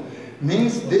 Chodajangso.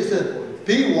 Means this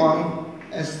B1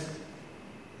 is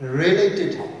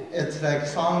related. It's like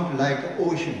sound like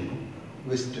ocean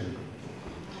wisdom.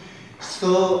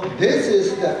 So this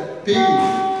is the B.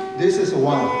 This is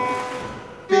 1.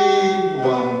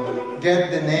 B1.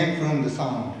 Get the name from the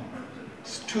sound.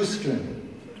 It's 2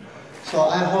 string. So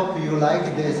I hope you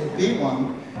like this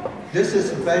B1. This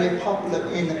is very popular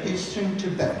in Eastern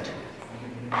Tibet.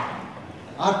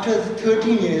 After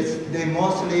 13 years, they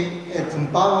mostly, it's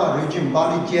Baba region,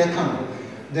 Bali Jetang.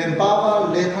 Then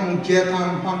Baba, Letang,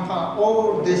 Jetang, Hanka,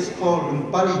 all this called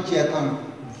Bali Jetang,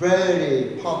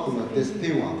 very popular, this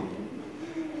B1.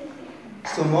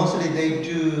 So mostly they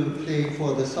do play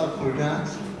for the circle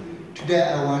dance. Today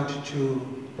I want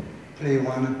to play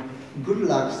one good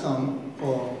luck song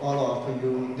for all of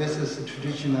you. This is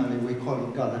traditionally we call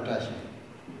it Galatashi.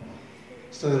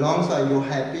 So as long as you're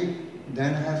happy,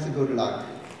 then have the good luck.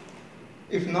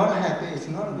 If not happy, it's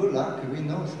not good luck. We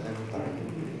know everybody.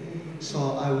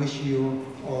 So I wish you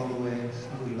always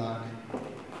good luck.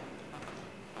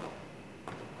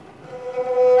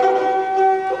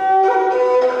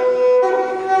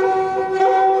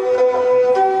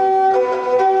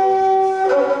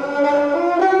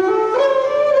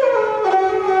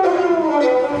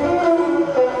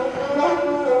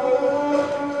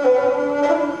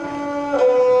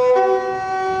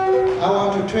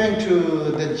 Turn to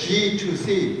the G to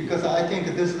C because I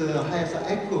think this has an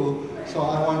echo, so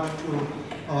I want to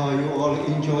you all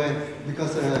enjoy it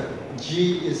because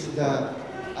G is the,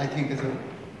 I think the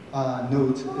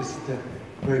note is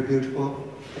very beautiful.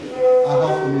 I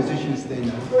hope musicians they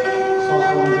know. So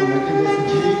I want to make this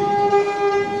G.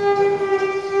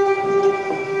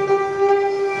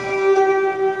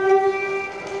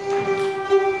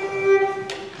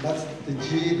 That's the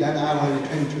G, then I will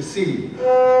turn to C.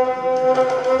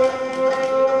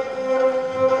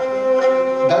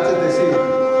 That's the C.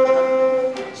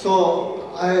 So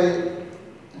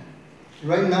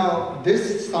right now,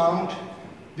 this sound,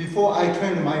 before I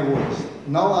turned my voice,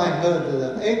 now I heard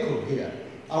the echo here.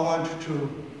 I want to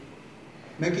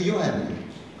make you happy.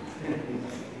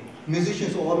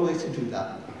 Musicians always do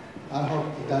that. I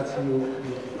hope that you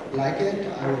like it.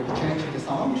 I will change the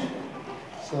sound.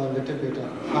 So a little bit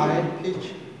high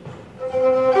pitch.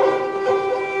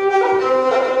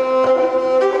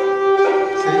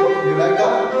 See, you like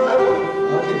that?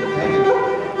 Okay, thank you.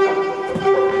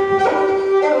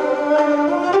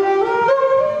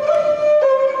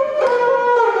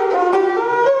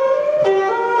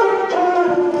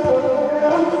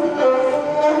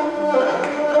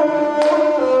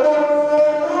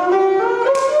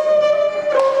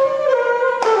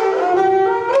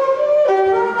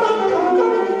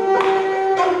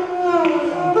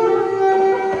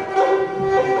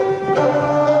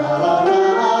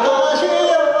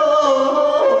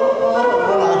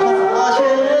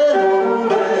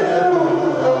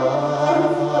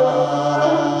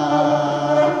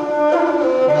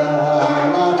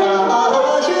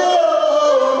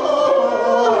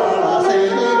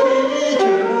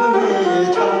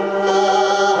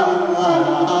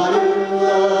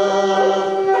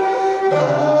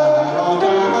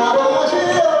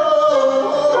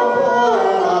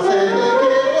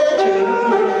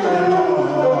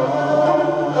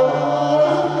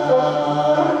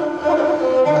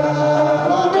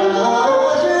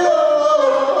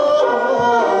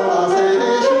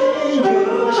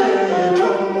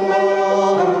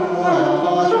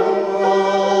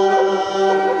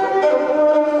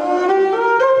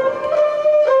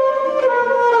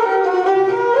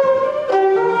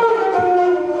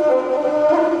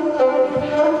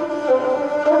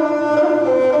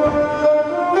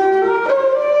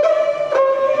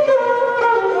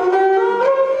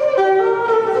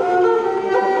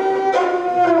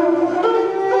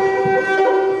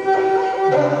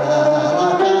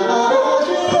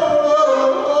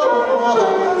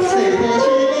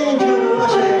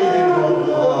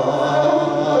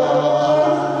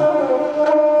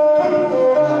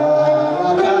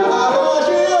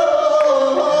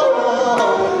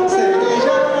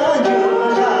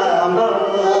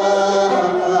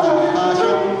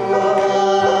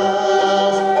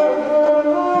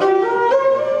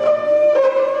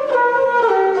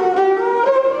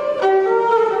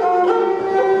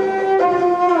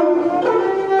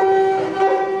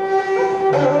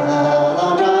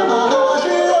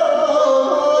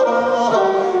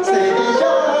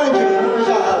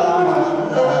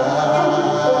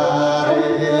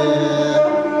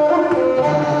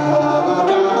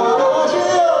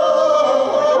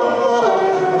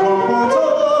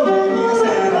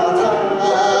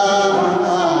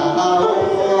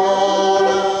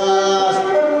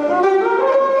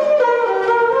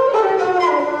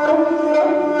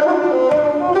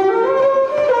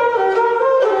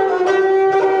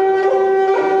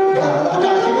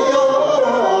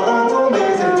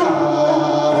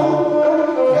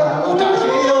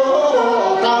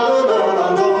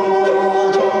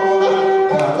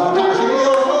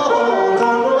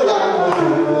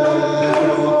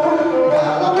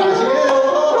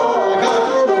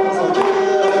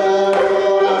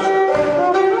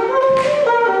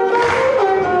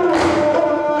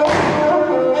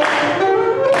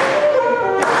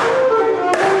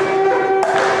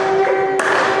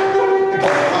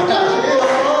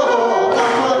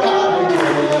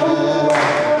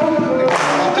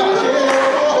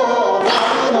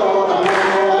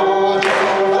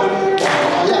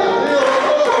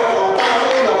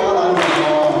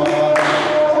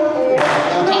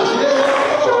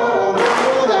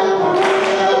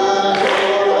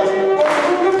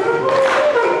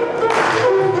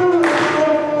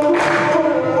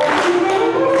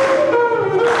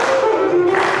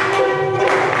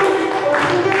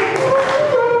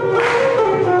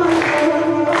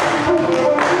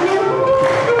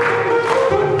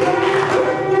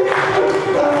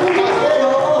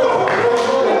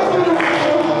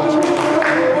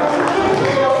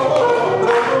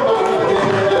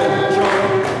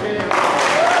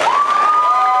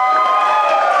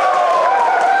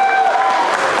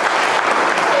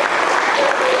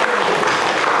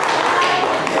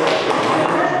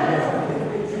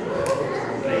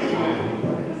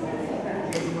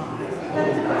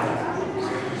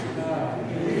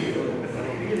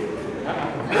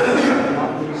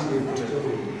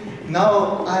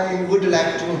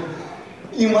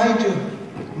 invite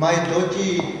my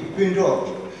Doji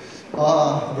Window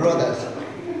brothers.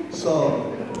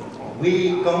 So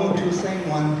we going to sing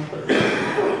one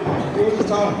good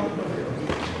song.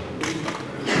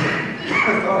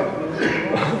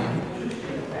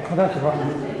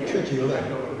 Church you like.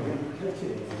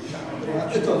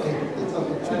 It's okay. It's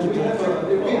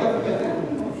okay. We have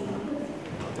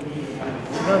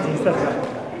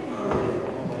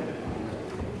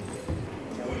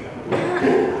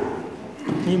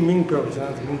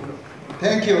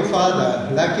Thank you, Father.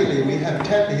 Luckily, we have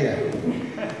tap here.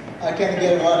 I can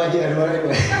get water here right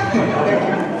away. Thank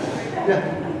you.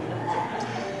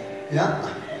 Yeah.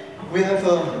 We have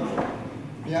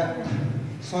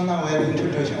so now we have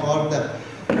introduction all the.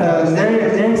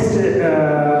 Next,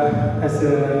 as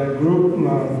a group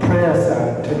prayer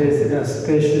song, today's a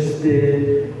spacious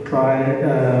day,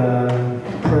 prayer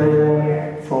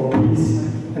for peace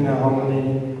and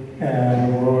harmony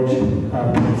and world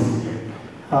peace.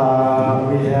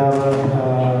 We have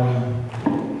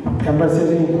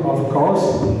capacity, of course.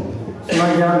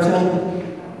 Sumai Johnson,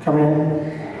 come in.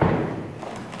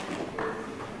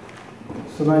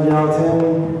 Sumai Johnson,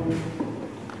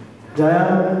 Jaya.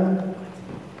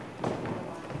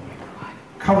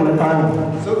 Come the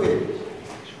time. It's okay.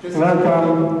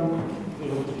 Welcome.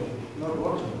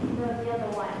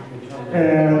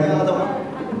 And The other one.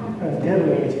 the other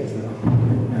way is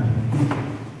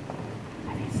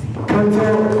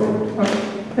Council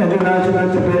International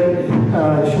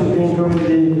Shugden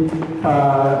Community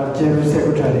General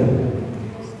Secretary.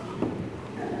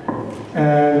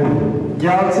 And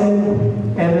Yeltsin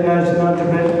International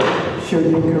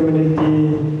Shugden Community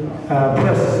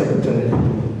Press Secretary.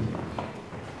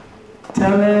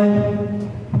 Tele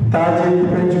Taji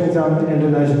Penchungzam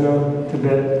International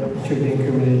Tibet Shugden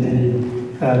Community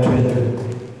Treasurer.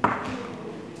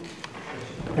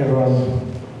 Everyone,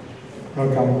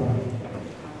 welcome.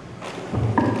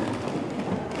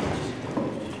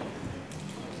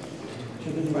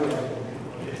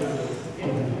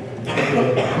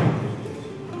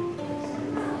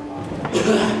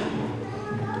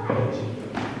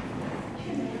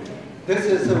 This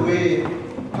is the way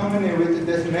company with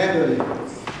this mandolin.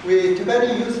 We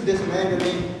Tibetan used this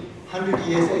mandolin 100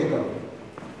 years ago.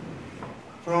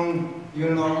 From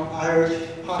Irish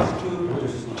past to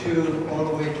all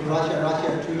the way to Russia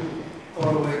to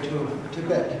all the way to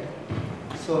Tibet.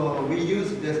 So we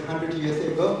used this 100 years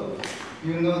ago.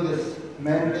 This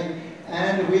mandolin,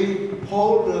 and we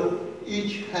hold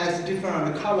each has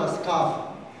different color scarf.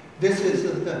 This is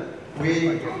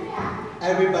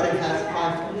everybody has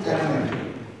 5 elements.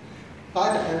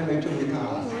 5 elements with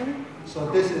us. So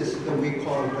this is we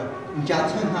call the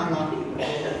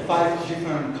 5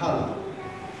 different color.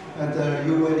 And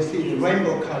you will see the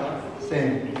rainbow color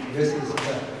saying this is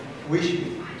the wish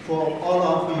for all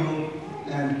of you,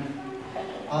 and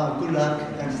good luck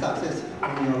and success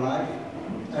in your life.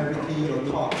 Everything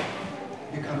you talk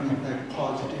becoming like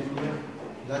positive here.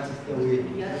 That's the way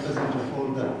the person to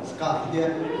hold the scarf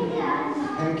here.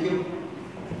 Thank you.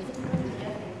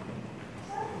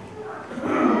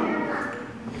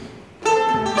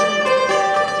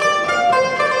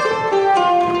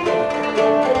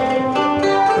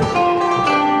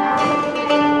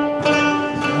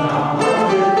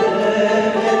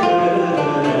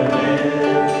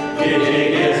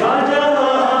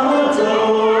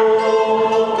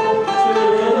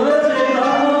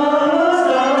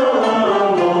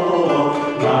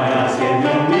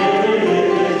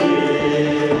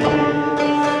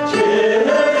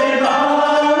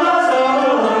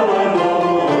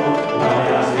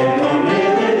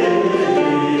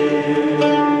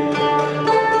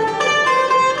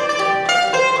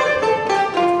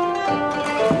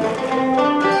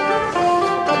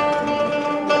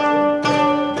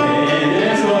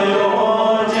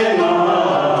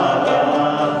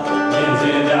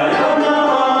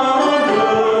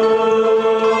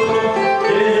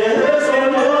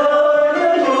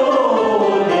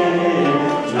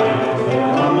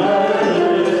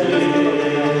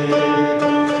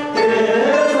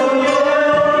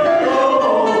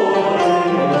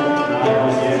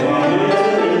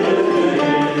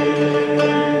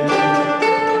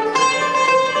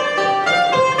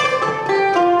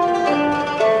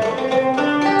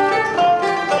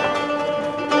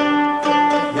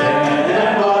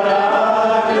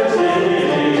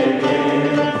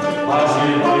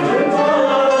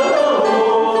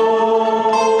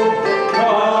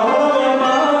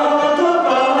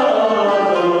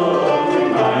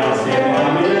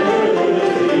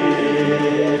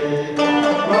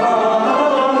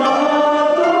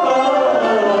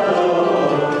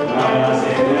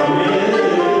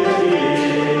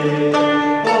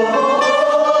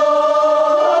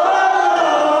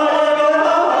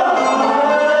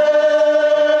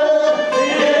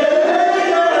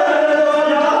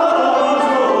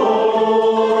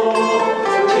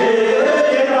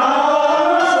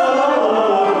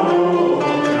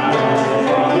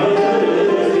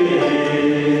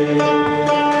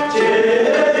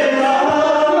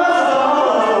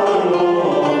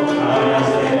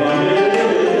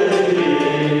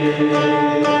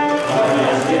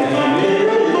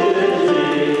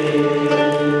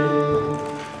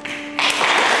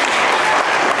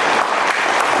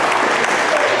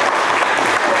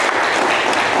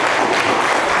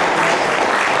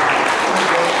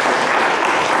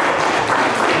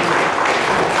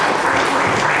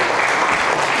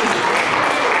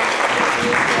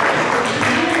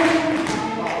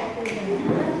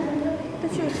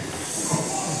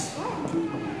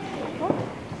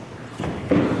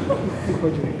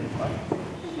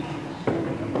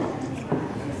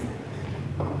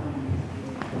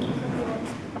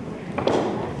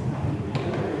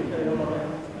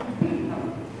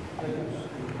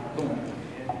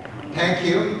 Thank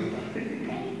you.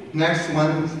 Next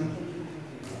one.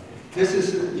 This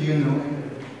is, you know,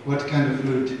 what kind of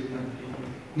flute?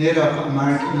 Native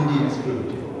American Indians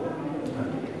flute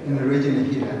in the region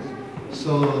here.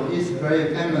 So he's a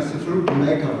very famous flute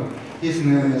maker. His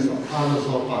name is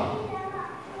Sopa.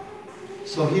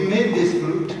 So he made this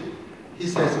flute. He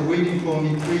says, waiting for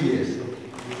me 3 years.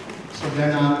 So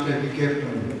then after he gave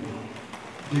me,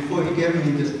 before he gave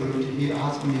me this flute, he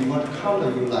asked me what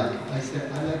color you like. I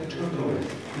said, I like turquoise,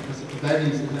 because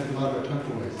Tibetans have a lot of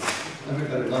turquoise.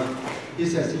 Everybody loves it. He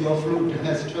says, your flute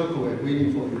has turquoise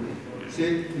waiting for you.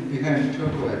 See, behind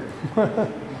turquoise.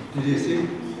 Did you see?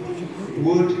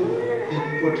 Wood, he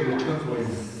put the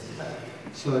turquoise.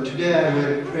 So today I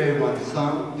will pray one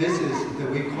song. This is the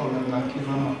we call it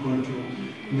Nakirama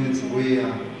Kunju, means we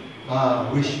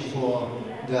wish for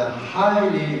the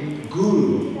highly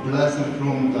good blessing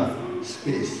from the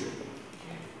space.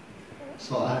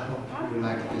 So I hope you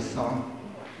like this song.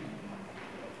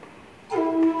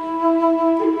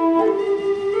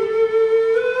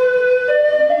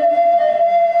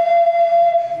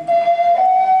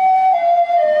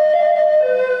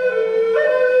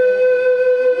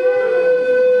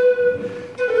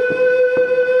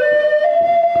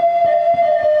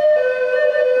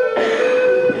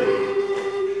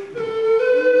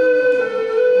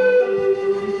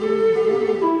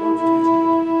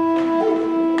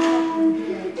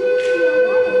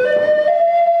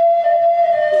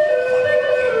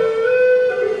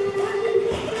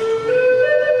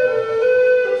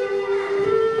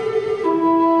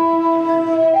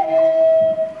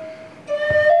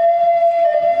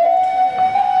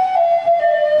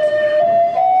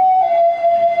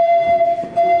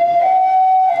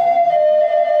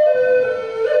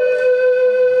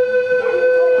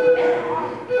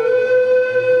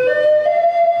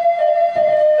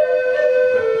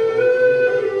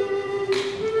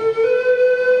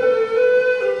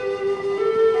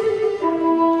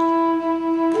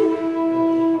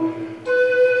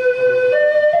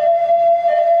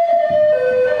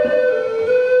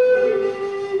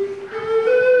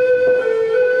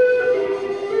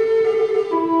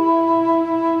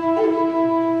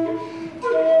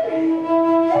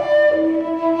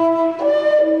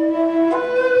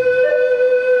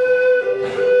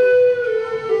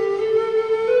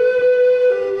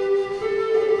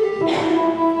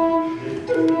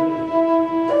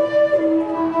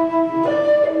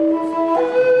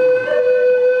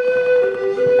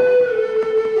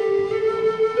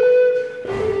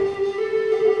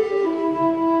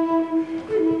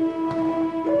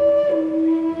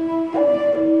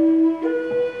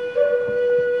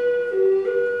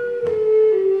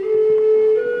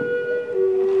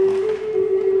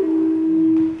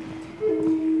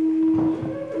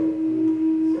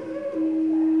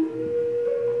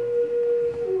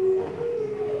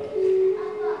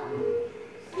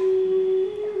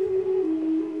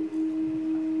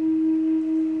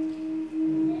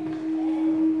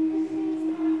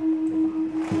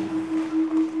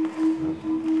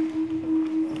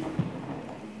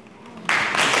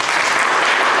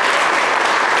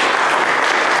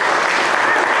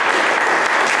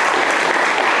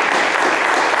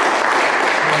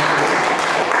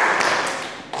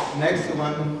 Next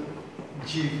one,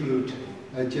 G flute.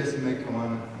 I just make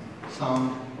one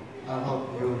sound. I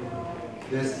hope you,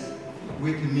 this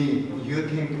with me, you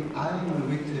think I'm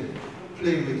with,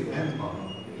 play with tempo.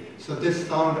 So this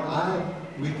sound,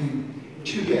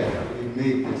 together, we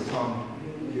made this sound.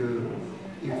 If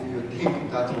you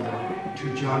think that way,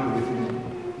 to join with me,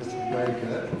 that's very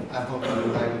good. I hope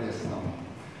you like this song.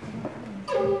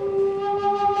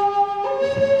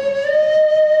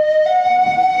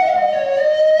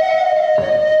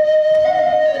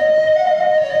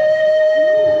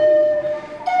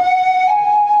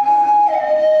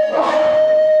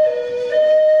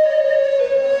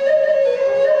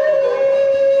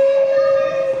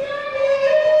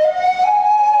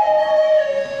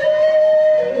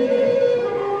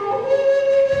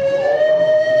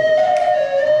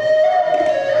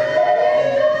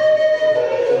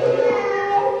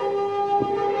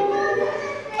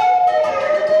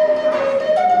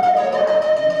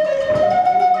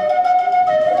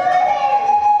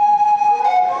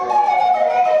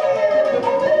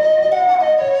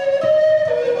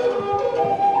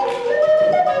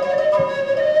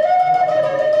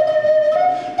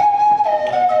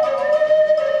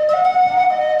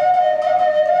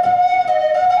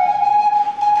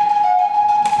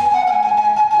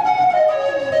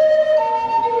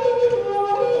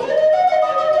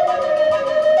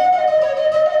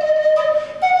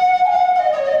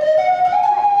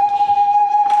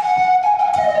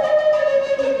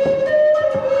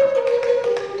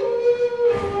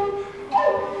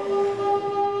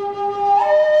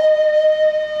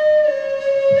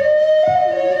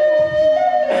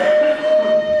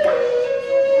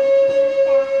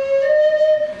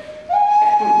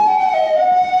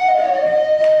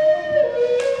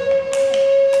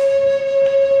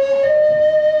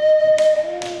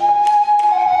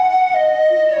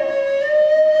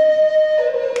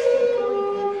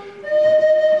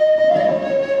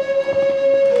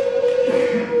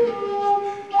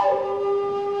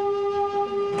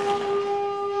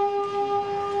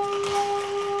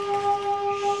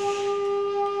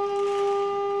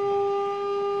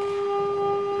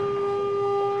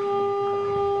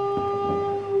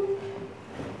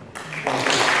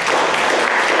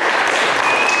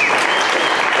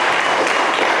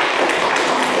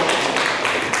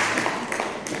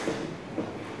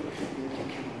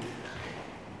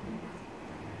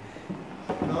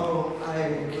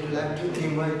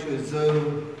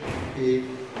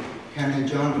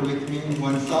 with me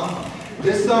one song.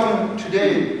 This song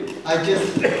today, I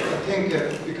just think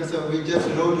because we just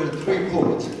wrote 3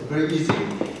 chords, very easy.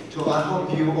 So I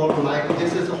hope you all like.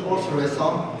 This is a horse race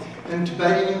song. In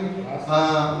Tibetan,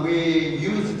 we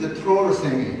use the throat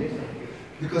singing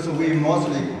because we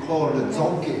mostly call it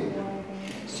zoki.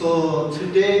 So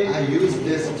today I use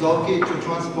this zoki to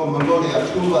transform Mongolia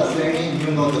tuba singing,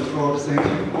 you know the throat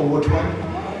singing, overtone.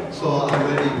 So I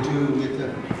really do with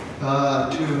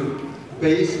 2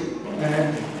 bass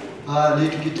and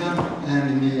lead guitar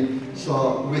and me.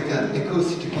 So with an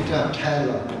acoustic guitar,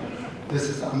 Taylor. This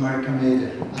is American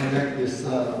made. I like this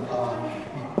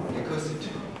acoustic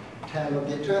Taylor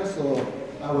guitar, so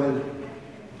I will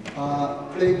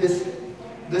play this.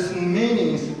 This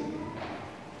means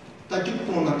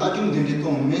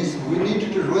means we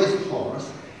need to race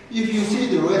horse. If you see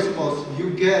the race horse,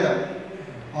 you get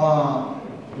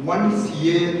once a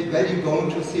year when you're going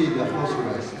to see the horse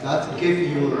race. That gives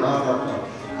you a lot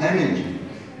of energy,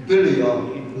 build your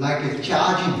like a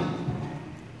charging.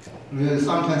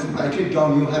 Sometimes battery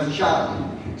down you have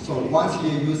charging. So once a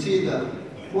year you see the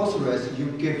horse race, you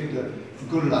give the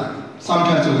good luck.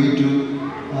 Sometimes we do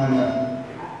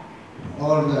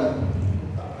all the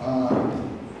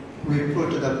we put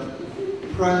the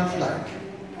prayer flag.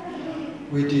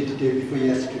 We did the day before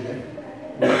yesterday.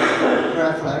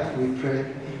 Prayer flag, we pray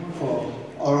for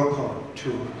oracle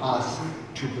to us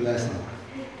to bless them.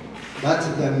 That's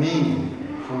the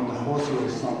meaning from the horse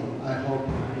race song. I hope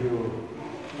you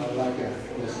like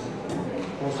this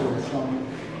horse race song.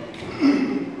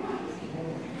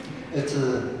 It's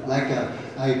like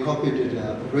I copied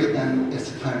it, Britain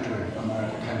is country,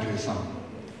 American country song.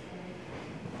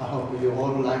 I hope you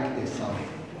all like this song.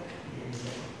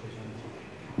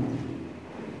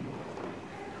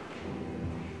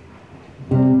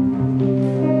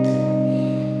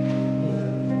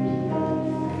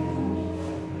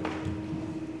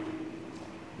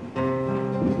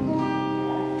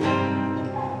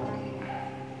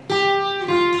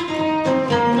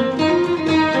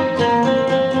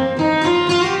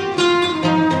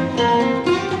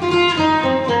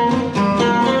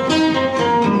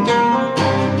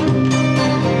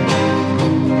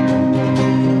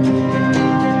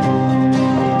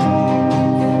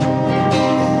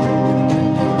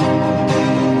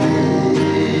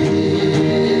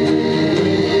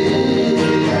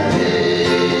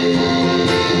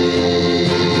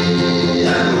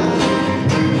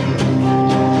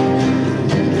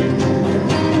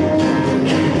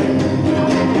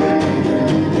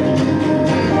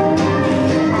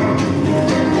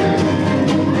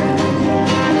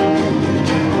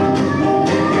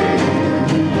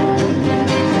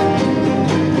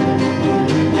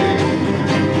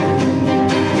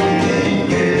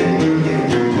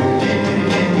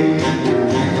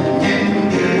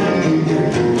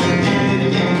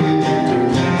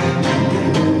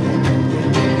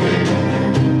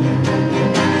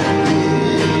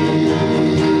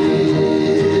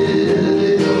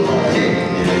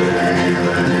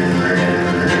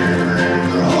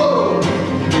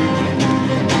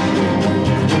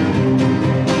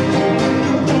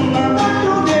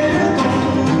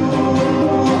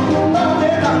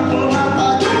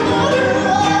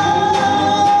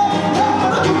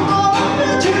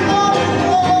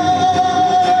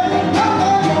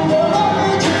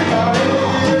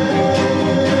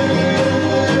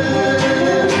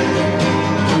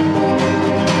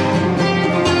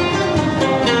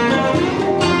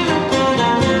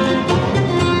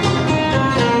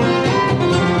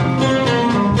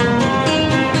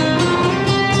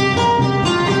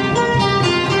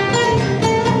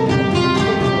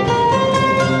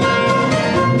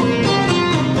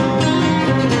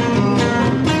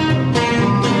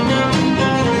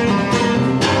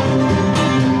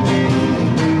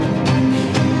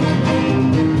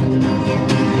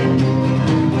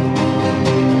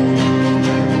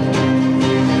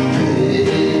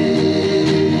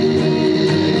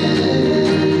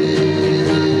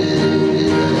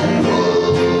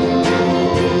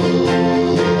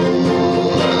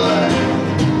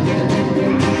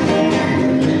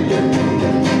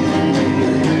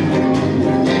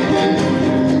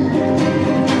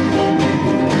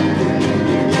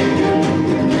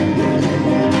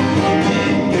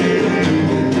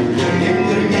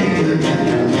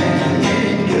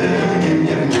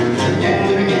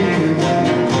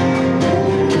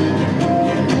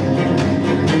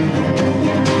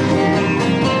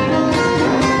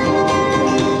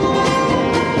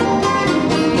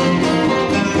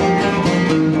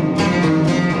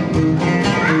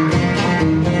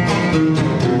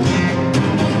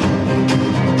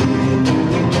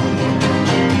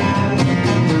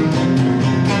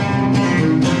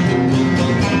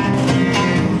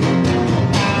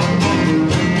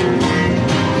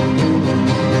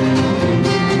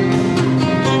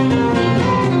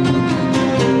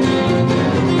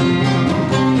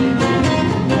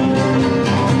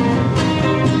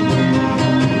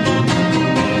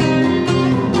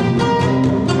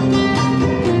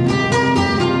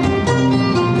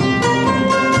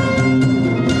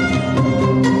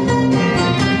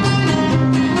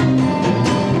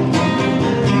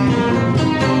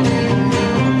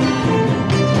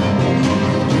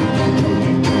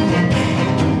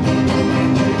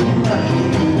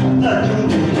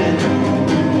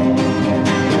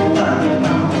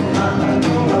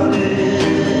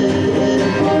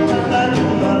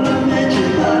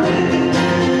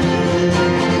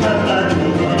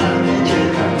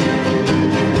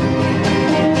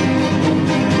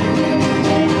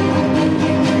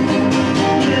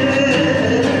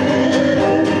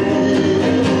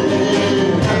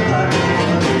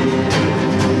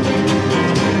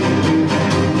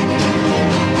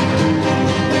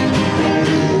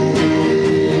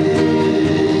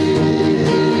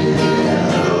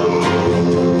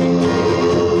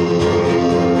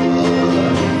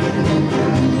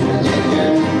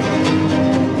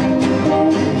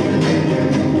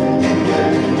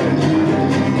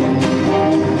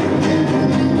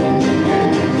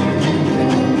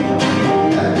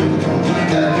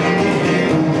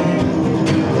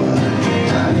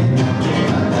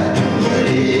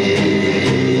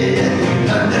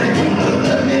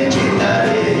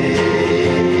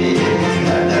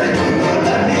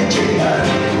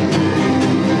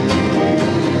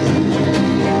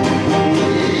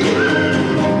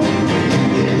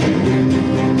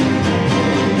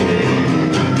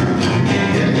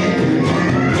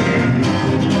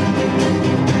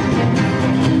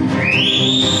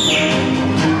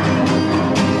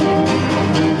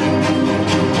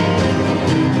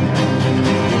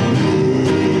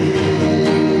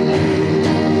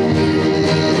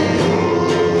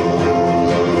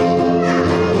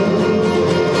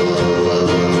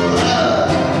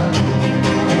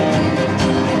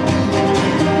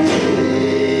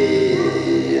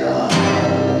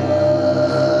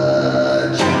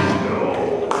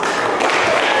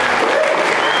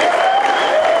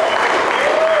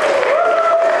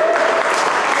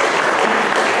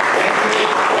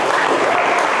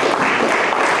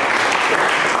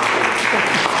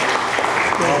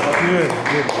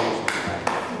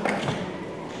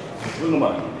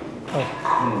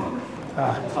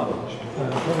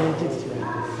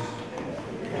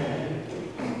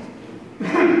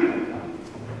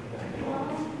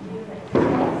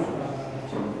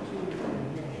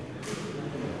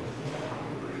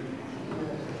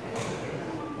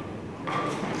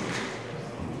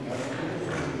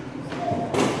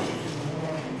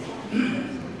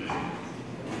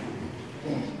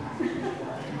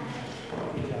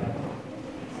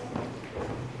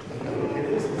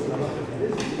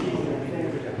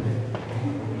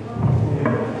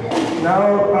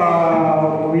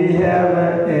 Now we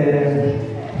have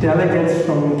delegates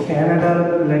from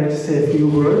Canada like to say a few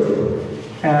words,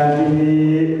 and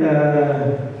we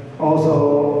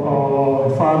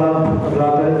also Father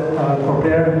Robert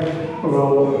Colbert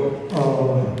will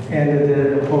end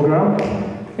the program,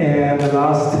 and the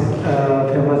last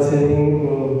Tibetan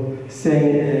will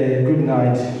sing a good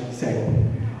night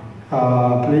sing.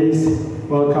 Please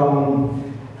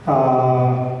welcome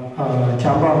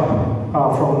Chamba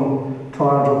from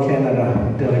Toronto, Canada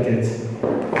delegates.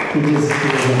 Please.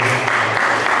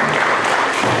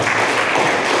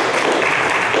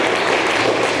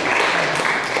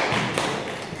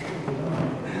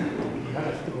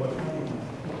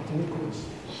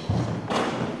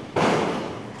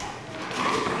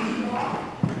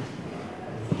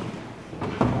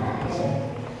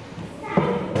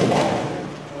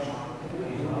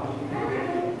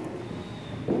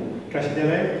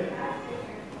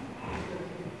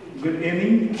 Good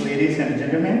evening, ladies and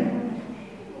gentlemen.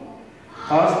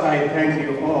 First, I thank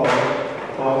you all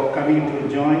for coming to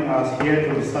join us here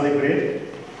to celebrate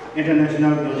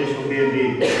International Shugden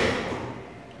Day.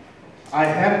 I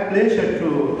have pleasure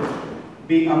to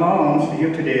be amongst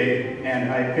you today,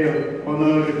 and I feel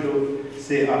honored to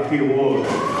say a few words.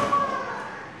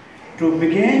 To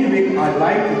begin with, I'd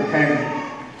like to thank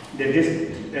the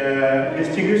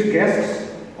distinguished guests,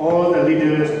 all the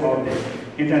leaders of the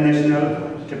International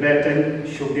Tibetan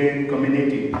Shugden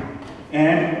community,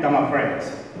 and Dhamma friends,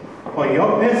 for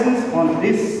your presence on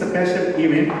this special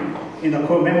event in the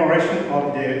commemoration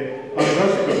of the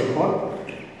August 24th,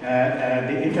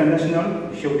 the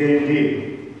International Shugden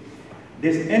Day.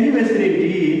 This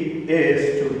anniversary day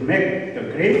is to make the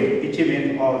great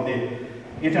achievement of the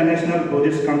International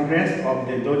Buddhist Conference of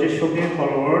the Doje Shugden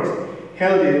followers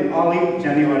held in early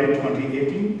January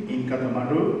 2018 in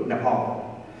Kathmandu, Nepal.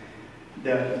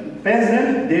 The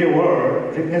present, they were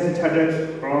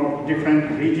representatives from different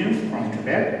regions from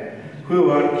Tibet, who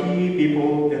were key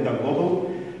people in the global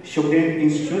Shugden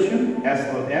institution, as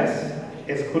well as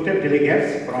executive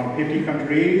delegates from 50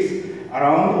 countries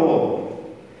around the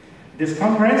world. This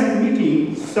conference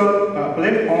meeting served a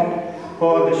platform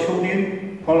for the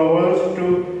Shugden followers to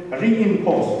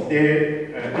reinforce their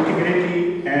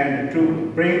integrity and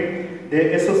to bring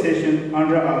their association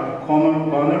under a common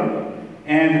banner,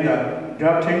 and the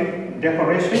drafting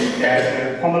declaration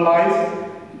that formalized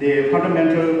the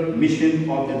fundamental mission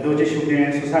of the Doje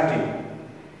Shugden Society.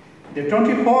 The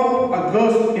 24th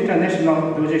August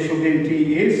International Doje Shugden Day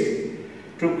is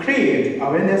to create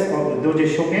awareness of the Doje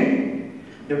Shugden,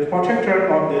 the protector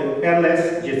of the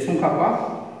peerless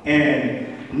Jitsungkapa, and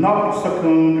not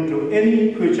succumb to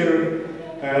any future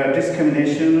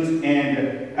discriminations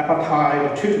and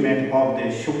apartheid treatment of the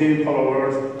Shugden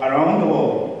followers around the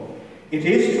world. It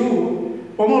is to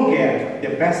promulgate the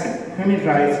basic human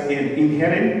rights and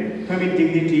inherent human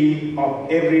dignity of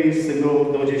every single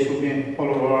Doje Shugden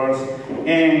followers,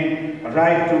 and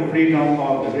right to freedom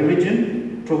of the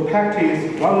religion to practice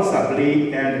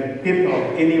responsibly and people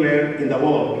anywhere in the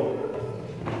world.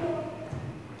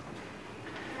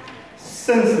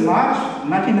 Since March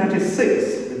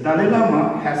 1996, the Dalai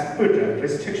Lama has put a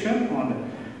restriction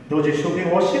on Doje Shugden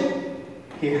worship.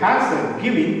 He has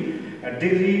given a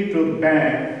decree to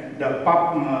ban the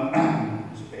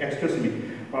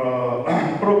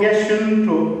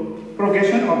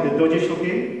progression of the Doje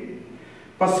Shugden.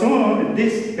 Pursuant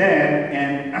this ban,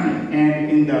 and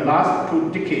in the last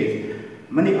 2 decades,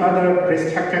 many other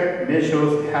restrictive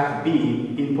measures have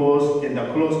been imposed in the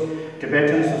closed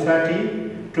Tibetan society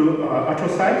to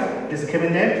ostracize,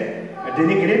 discriminate,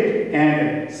 denigrate,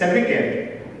 and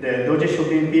segregate the Doje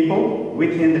Shugden people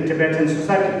within the Tibetan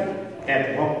society,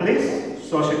 at workplace,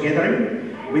 social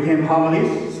gathering, within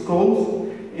families,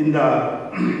 schools, in the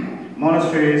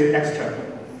monasteries, etc.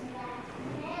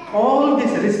 All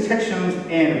these restrictions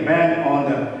and ban on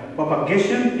the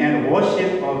propagation and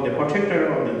worship of the protector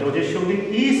of the Doje Shugden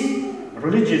is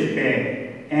religious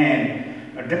ban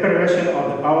and a deprivation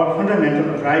of our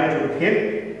fundamental right to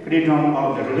faith, freedom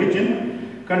of the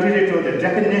religion, contrary to the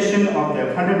definition of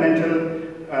the fundamental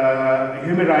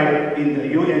human human rights in the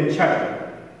UN Charter.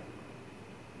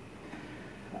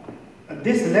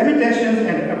 This limitation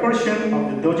and oppression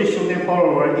of the Doji Shugden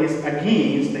follower is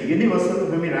against the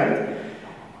Universal Human Rights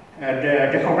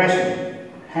Declaration.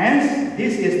 Hence,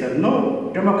 this is the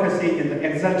no democracy in the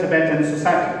exiled Tibetan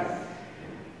society.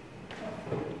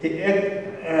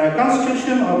 The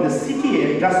Constitution of the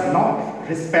CTA does not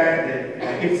respect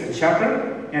its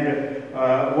charter and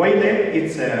violate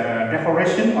its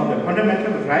declaration of the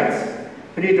fundamental rights,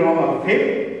 freedom of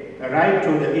faith, the right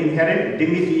to the inherent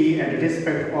dignity and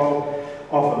respect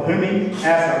of human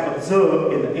as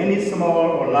observed in any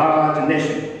small or large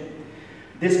nation.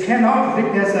 This cannot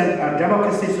represent a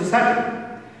democracy society.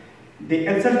 The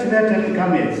exiled Tibetan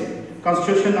government's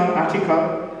constitutional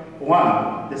article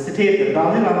 1, the state the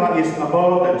Dalai Lama is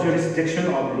above the jurisdiction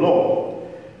of law.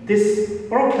 This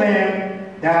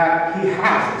proclaims that he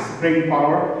has supreme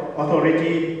power,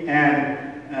 authority, and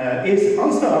is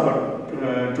answerable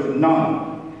to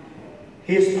none.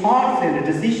 His thoughts and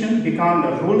decisions become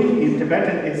the ruling in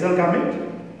Tibetan exile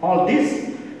government. All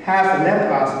this has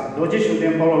left us, Doji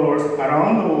Shugden followers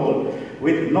around the world,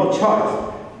 with no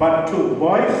choice but to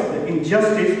voice the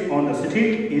injustice on the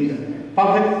street in the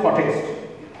public protest.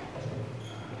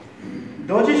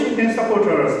 Doji Shugden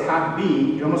supporters have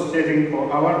been demonstrating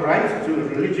for our rights to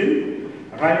religion,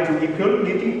 right to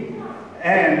equality,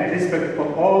 and respect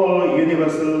for all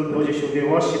universal Doji Shugden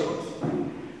worshippers.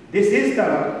 This is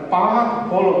the path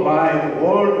followed by the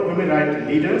world human rights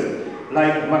leaders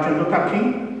like Martin Luther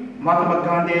King, Mahatma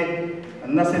Gandhi,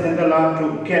 and Nelson Mandela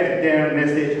to get their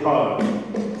message heard.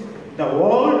 The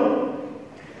worldwide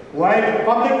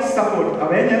public support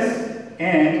awareness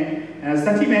and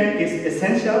sentiment is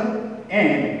essential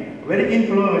and very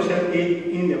influential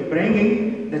in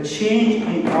bringing the change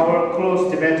in our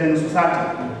close Tibetan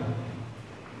society.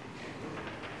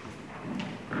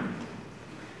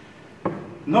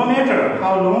 No matter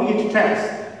how long it takes,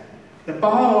 the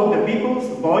power of the people's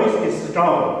voice is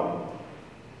strong.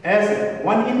 As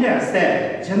one Indian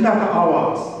said, Jandaka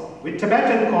Awas, with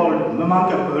Tibetan called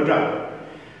Mamaka Burda,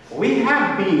 we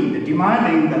have been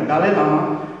demanding the Dalai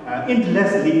Lama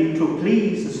endlessly to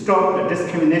please stop the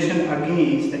discrimination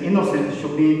against the innocent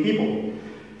Shugden people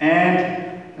and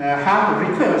have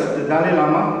requested the Dalai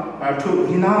Lama to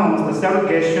renounce the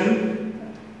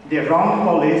segregation, the wrong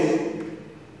policy,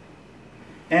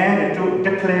 and to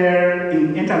declare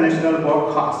in international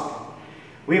broadcast.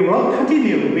 We will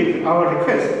continue with our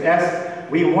request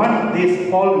as we want this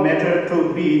whole matter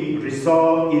to be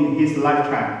resolved in his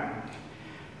lifetime.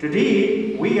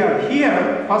 Today, we are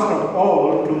here, first of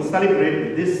all, to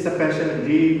celebrate this special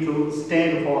day to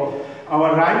stand for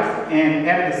our rights and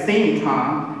at the same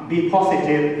time be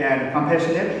positive and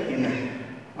compassionate in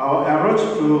our approach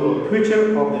to the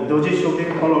future of the Doji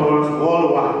Shugden followers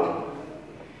worldwide.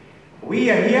 We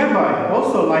are hereby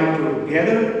also like to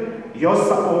gather your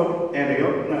support and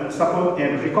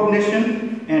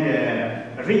recognition and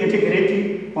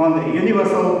reintegrate on the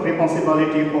universal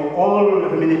responsibility for all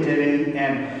humanitarian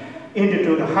and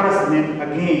into the harassment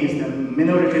against the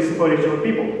minority spiritual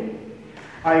people.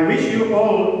 I wish you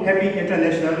all happy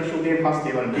International Shugden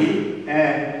Festival Day,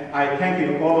 and I thank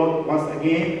you all once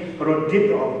again from the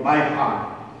depth of my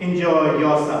heart. Enjoy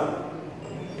yourself.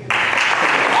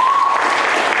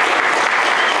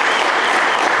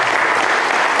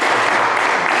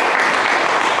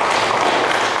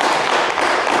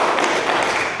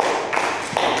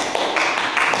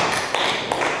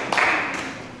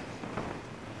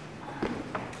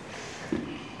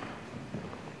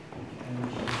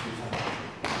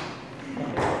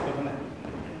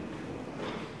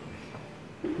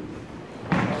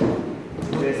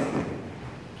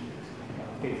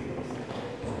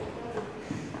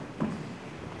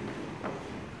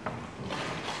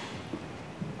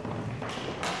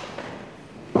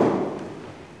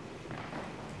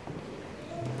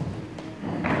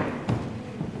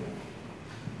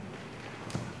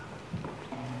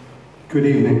 Good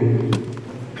evening.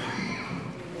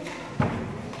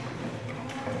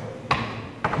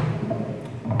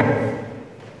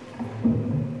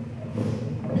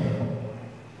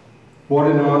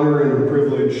 What an honor and a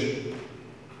privilege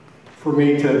for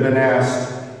me to have been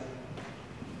asked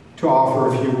to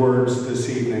offer a few words this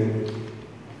evening.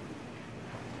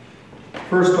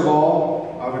 First of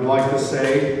all, I would like to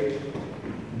say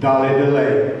Dale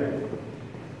Dele,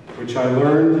 which I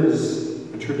learned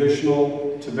is a traditional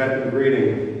Tibetan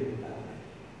greeting.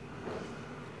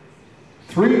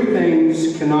 Three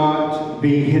things cannot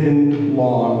be hidden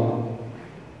long: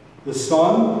 the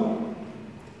sun,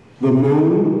 the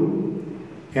moon,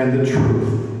 and the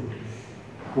truth.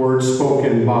 Words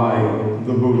spoken by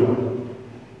the Buddha.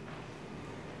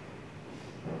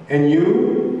 And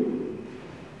you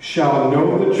shall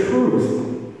know the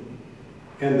truth,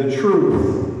 and the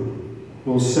truth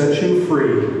will set you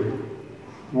free.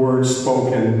 Words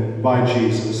spoken by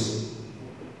Jesus.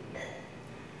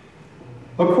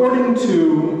 According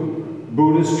to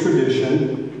Buddhist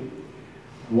tradition,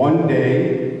 one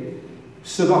day,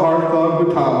 Siddhartha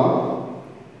Gautama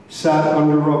sat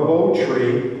under a bo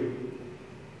tree,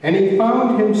 and he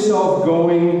found himself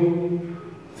going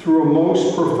through a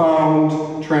most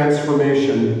profound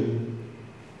transformation.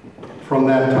 From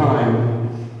that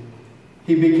time,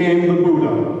 he became the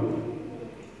Buddha,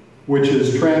 which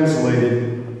is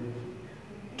translated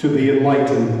to the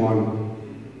Enlightened One.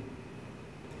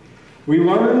 We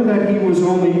learn that he was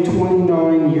only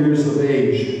 29 years of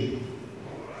age.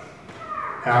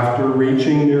 After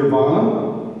reaching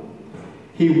nirvana,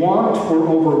 he walked for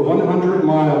over 100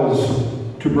 miles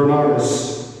to Benares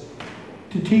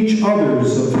to teach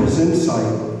others of his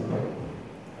insight.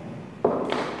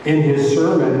 In his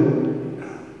sermon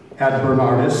at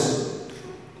Benares,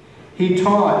 he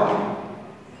taught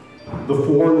the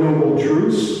Four Noble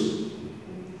Truths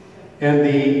and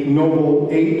the Noble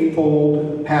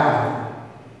Eightfold Path,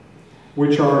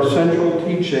 which are central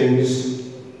teachings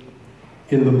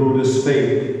in the Buddhist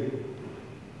faith.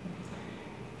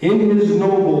 In his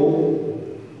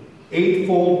Noble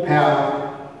Eightfold Path,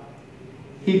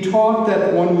 he taught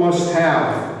that one must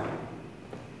have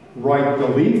right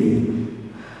belief,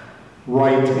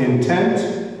 right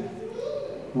intent,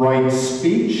 right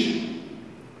speech,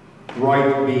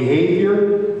 right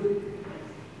behavior,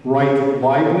 right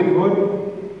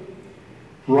livelihood,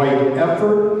 right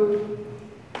effort,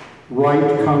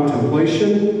 right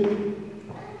contemplation,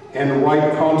 and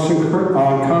right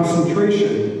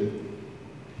concentration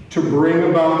to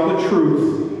bring about the truth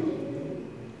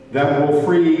that will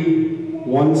free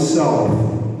oneself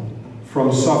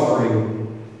from suffering.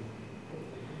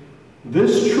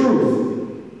 This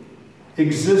truth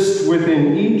exists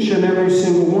within each and every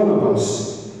single one of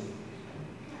us.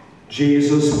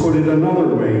 Jesus put it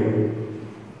another way: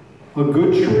 a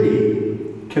good tree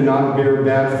cannot bear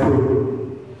bad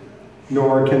fruit,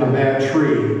 nor can a bad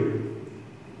tree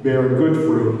bear good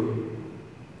fruit.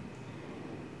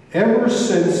 Ever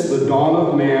since the dawn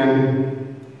of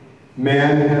man,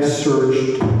 man has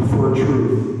searched for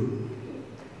truth.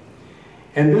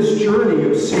 And this journey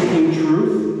of seeking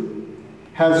truth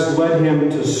has led him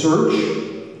to search,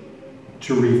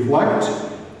 to reflect,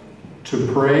 to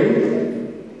pray,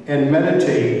 and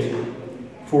meditate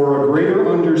for a greater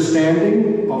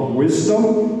understanding of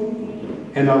wisdom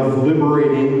and of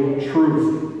liberating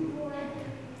truth.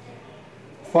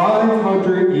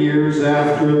 500 years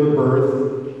after the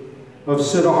birth of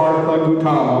Siddhartha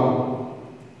Gautama,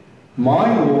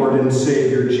 my Lord and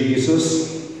Savior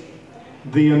Jesus,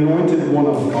 the Anointed One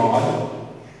of God,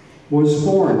 was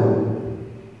born.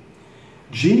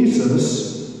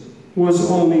 Jesus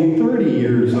was only 30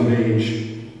 years of age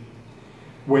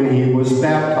when he was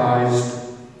baptized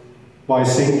by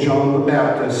St. John the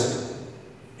Baptist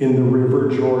in the River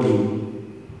Jordan.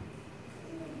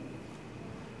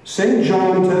 St.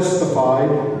 John testified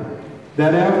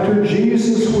that after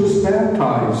Jesus was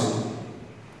baptized,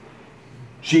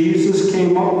 Jesus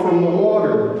came up from the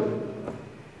water,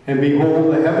 and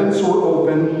behold, the heavens were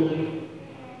open,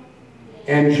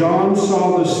 and John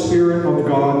saw the Spirit of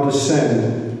God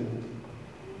descend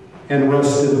and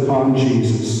rested upon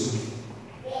Jesus.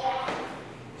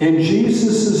 In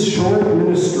Jesus' short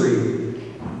ministry,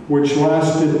 which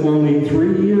lasted only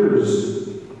 3 years,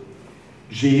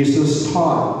 Jesus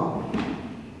taught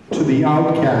to the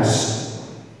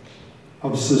outcasts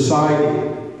of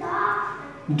society,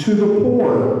 to the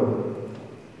poor,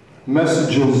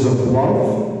 messages of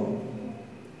love,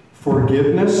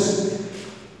 forgiveness,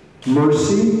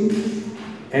 mercy,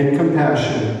 and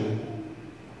compassion.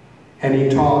 And he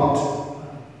taught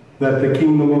that the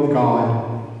kingdom of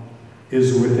God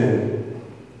is within.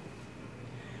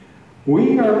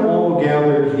 We are all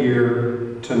gathered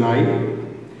here tonight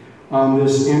on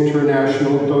this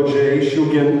International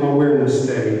Shugden Awareness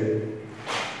Day.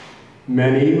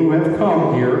 Many who have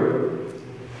come here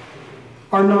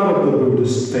are not of the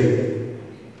Buddhist faith.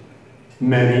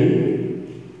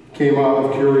 Many came out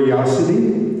of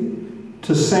curiosity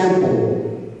to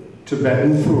sample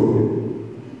Tibetan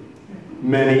food.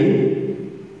 Many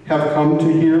have come to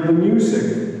hear the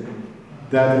music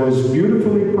that was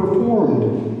beautifully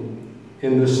performed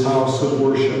in this house of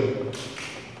worship.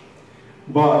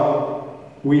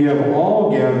 But we have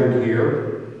all gathered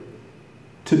here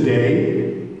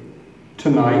today,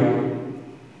 tonight,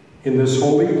 in this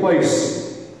holy place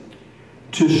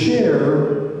to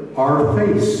share our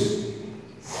faith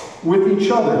with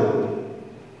each other.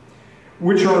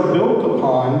 which are built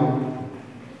upon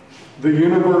the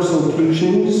universal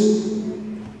teachings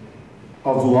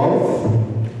of love,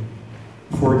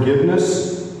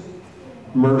 forgiveness,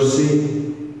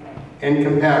 mercy, and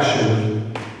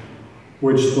compassion,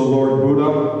 which the Lord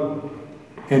Buddha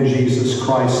and Jesus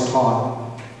Christ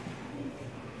taught.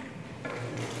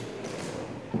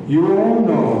 You all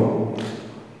know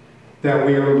that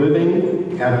we are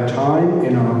living at a time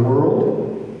in our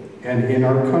world and in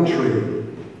our country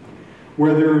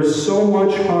where there is so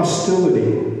much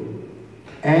hostility,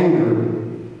 anger,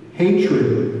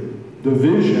 hatred,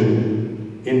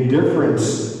 division,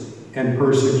 indifference, and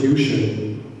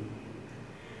persecution.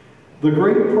 The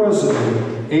great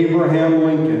President, Abraham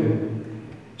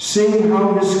Lincoln, seeing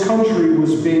how his country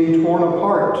was being torn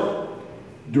apart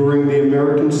during the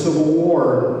American Civil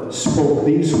War, spoke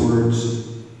these words,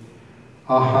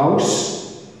 "A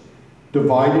house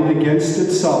divided against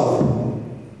itself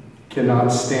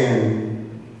cannot stand."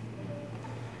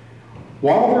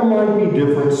 While there might be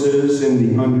differences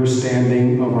in the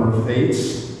understanding of our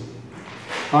faiths,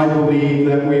 I believe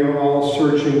that we are all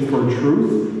searching for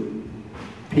truth,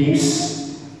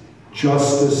 peace,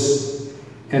 justice,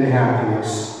 and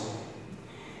happiness.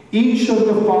 Each of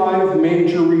the 5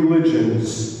 major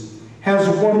religions has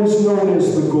what is known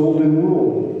as the Golden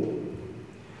Rule.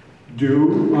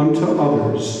 Do unto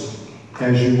others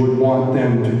as you would want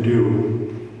them to do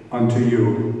unto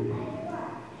you.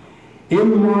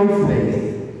 In my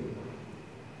faith,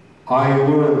 I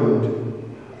learned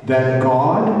that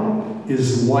God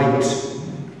is light,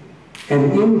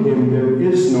 and in him there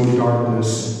is no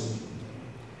darkness.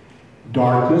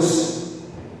 Darkness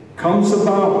comes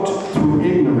about through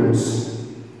ignorance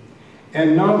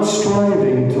and not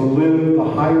striving to live the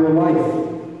higher life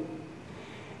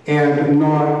and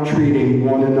not treating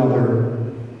one another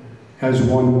as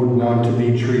one would want to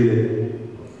be treated.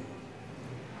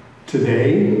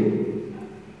 Today,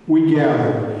 we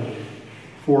gather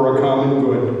for a common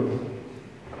good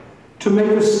to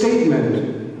make a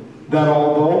statement that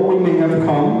although we may have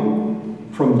come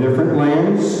from different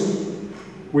lands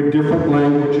with different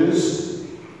languages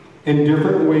and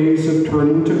different ways of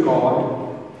turning to God,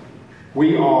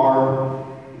 we are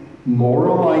more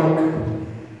alike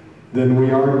than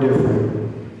we are different.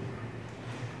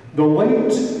 The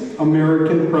late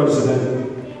American President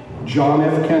John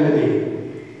F. Kennedy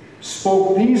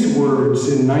spoke these words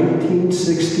in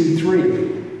 1963.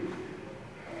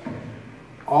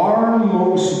 Our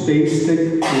most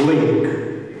basic link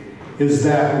is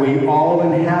that we all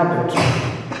inhabit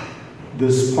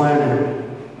this planet.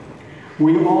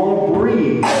 We all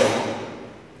breathe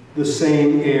the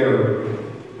same air.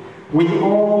 We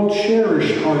all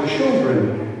cherish our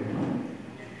children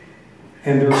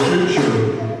and their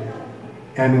future,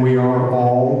 and we are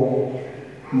all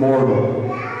mortal.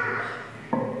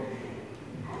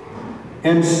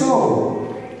 And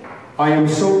so, I am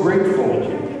so grateful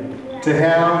to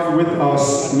have with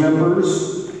us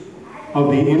members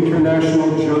of the International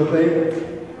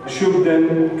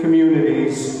Shugden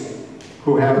communities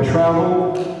who have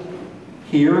traveled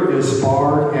here as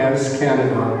far as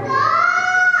Canada.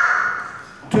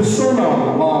 To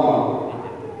Sonam Lama,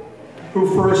 who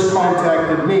first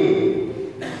contacted me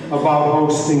about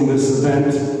hosting this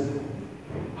event,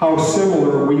 how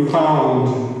similar we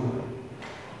found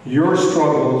your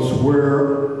struggles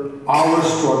were our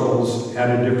struggles at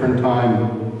a different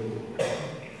time.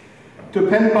 To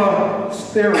Penpa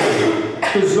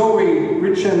Steri, to Zoe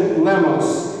Richen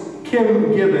Lemos,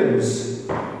 Kim Gibbons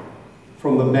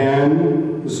from the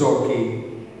band Zoki,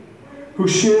 who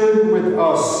shared with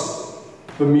us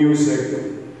the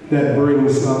music that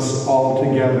brings us all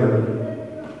together.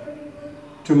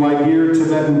 To my dear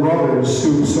Tibetan brothers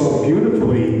who so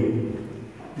beautifully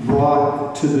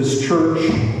brought to this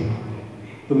church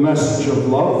the message of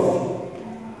love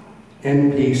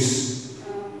and peace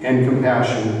and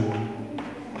compassion.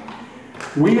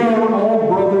 We are all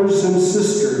brothers and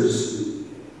sisters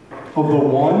of the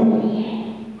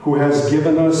one who has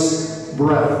given us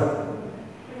breath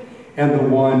and the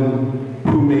one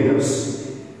who made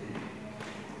us.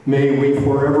 May we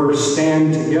forever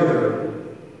stand together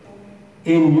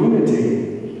in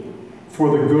unity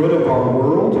for the good of our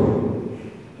world,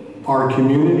 our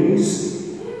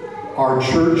communities, our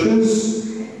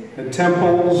churches, the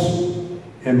temples,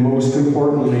 and most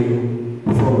importantly,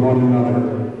 for one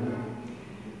another.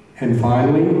 And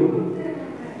finally,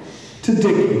 to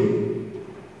Dickie,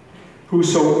 who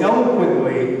so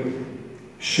eloquently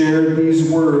shared these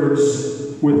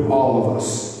words with all of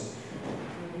us.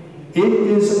 It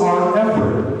is our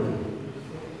effort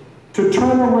to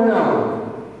turn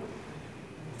around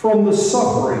from the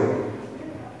suffering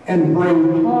and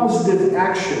bring positive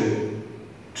action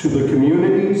to the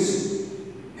communities,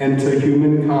 and to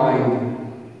humankind.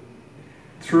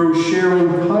 Through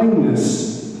sharing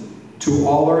kindness to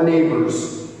all our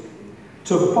neighbors,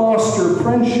 to foster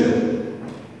friendship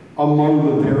among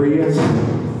the various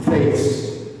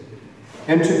faiths,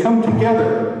 and to come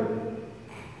together,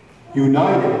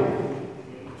 united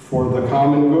for the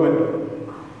common good,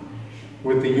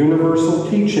 with the universal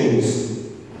teachings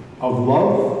of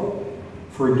love,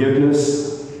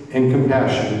 forgiveness, and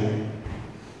compassion.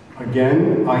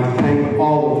 Again, I thank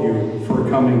all of you for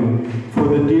coming, for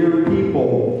the dear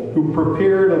people who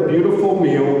prepared a beautiful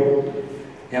meal,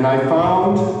 and I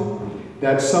found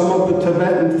that some of the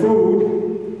Tibetan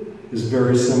food is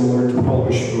very similar to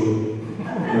Polish food.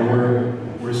 And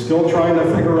we're still trying to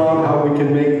figure out how we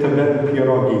can make Tibetan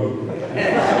pierogi.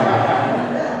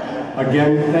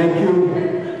 Again, thank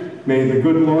you. May the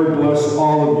good Lord bless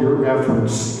all of your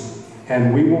efforts,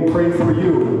 and we will pray for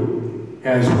you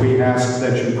as we ask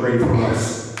that you pray for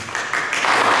us.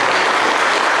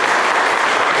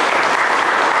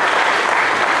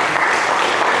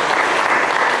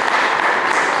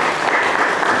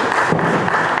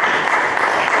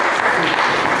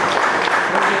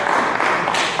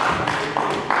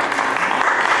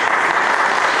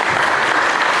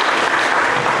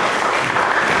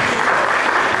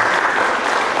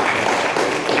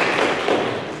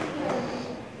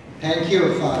 Thank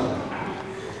you, Father.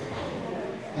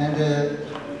 And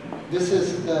this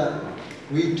is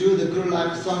we do the good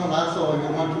life song last, or you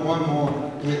want one more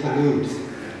with the lute?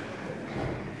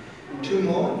 Two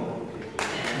more?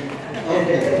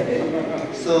 Okay.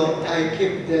 So I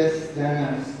keep this,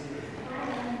 then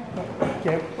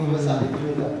because I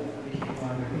do that.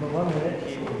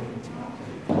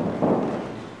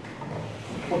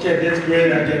 Okay, that's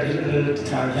great. I get the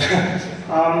time.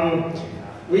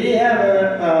 We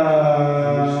have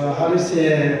how do you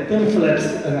say,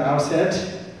 pamphlets on our set.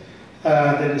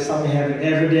 That is something have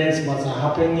evidence what's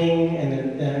happening, and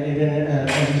even in the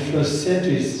 21st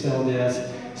century, so there's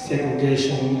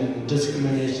segregation and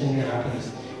discrimination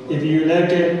happens. If you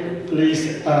like it,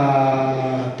 please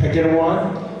pick it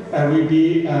one, and we'll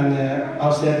be on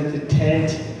outside the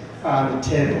tent on the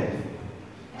table.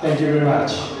 Thank you very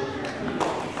much.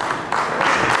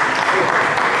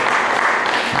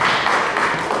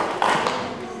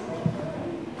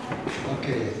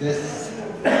 Okay,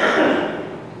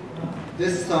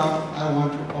 this song I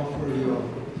want to offer you.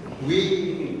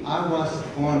 I was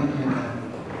born in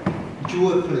a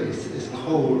jewel place. It's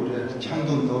called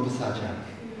Changdong Dobsaja.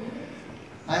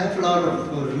 I have a lot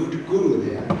of root guru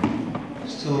there.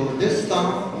 So this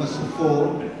song was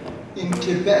for in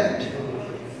Tibet,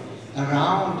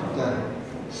 around the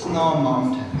snow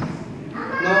mountains. A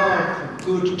lot of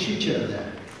good teacher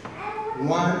there.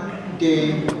 One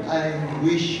day I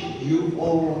wish you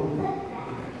all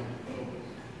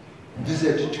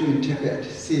visit to Tibet,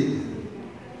 see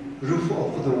the roof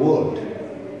of the world.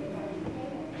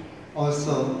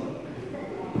 Also,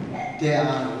 there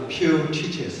are pure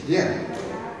teachers there.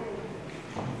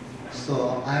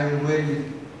 So I will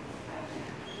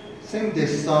sing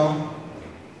this song.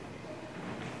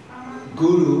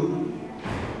 Guru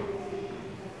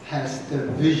has the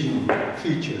vision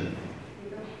feature.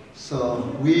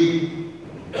 So we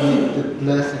need the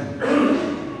blessing.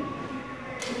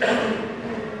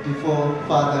 Before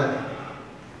Father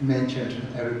mentioned,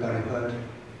 everybody heard,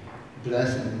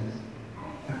 blessings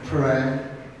and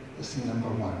prayer is number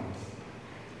one.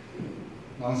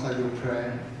 Once you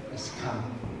pray, it's come,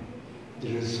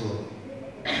 the result.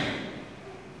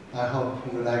 I hope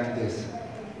you like this.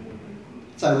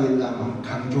 在位喇嘛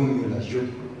看中于了root.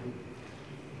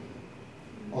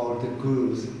 All the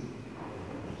gurus,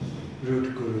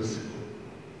 root gurus,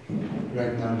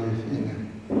 right now live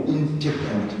in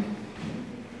Tibet.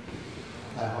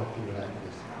 I hope you like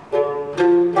this.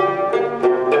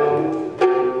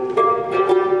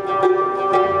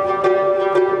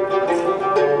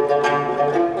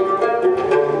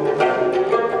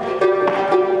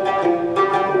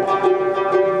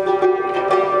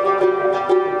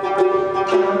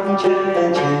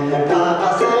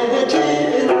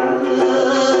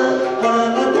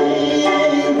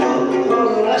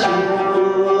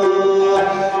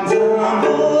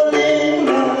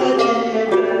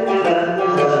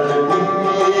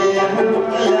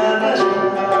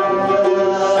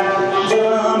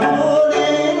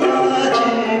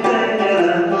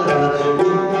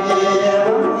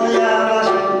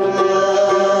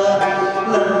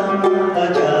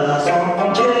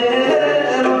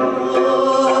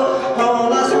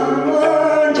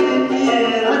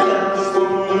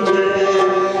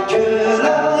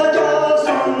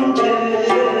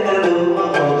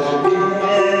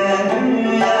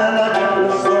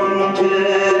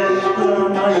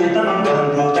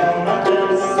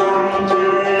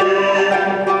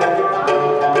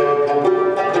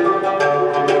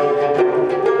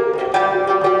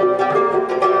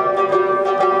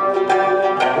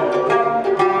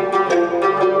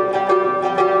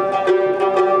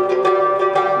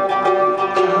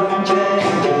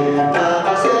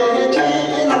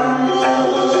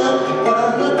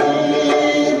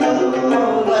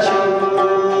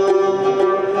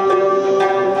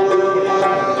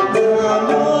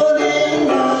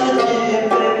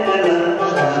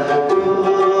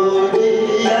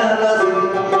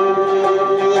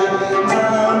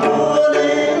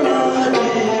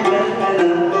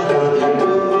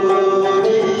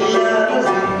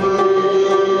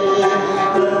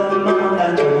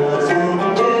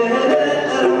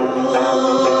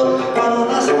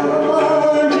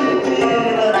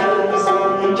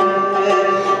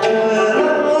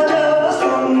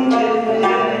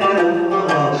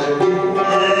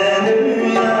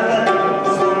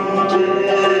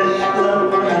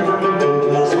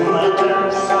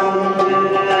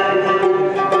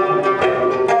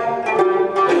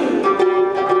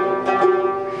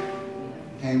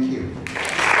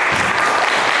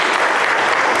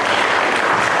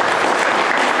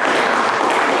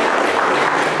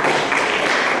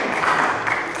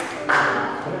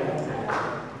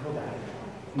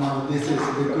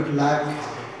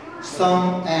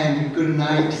 song and good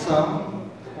night song.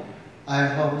 I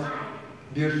hope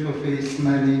beautiful face,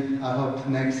 smiling. I hope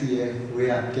next year we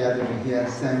are gathering here,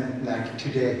 same like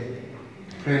today.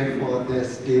 Pray for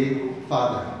this day,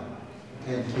 Father.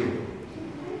 Thank you.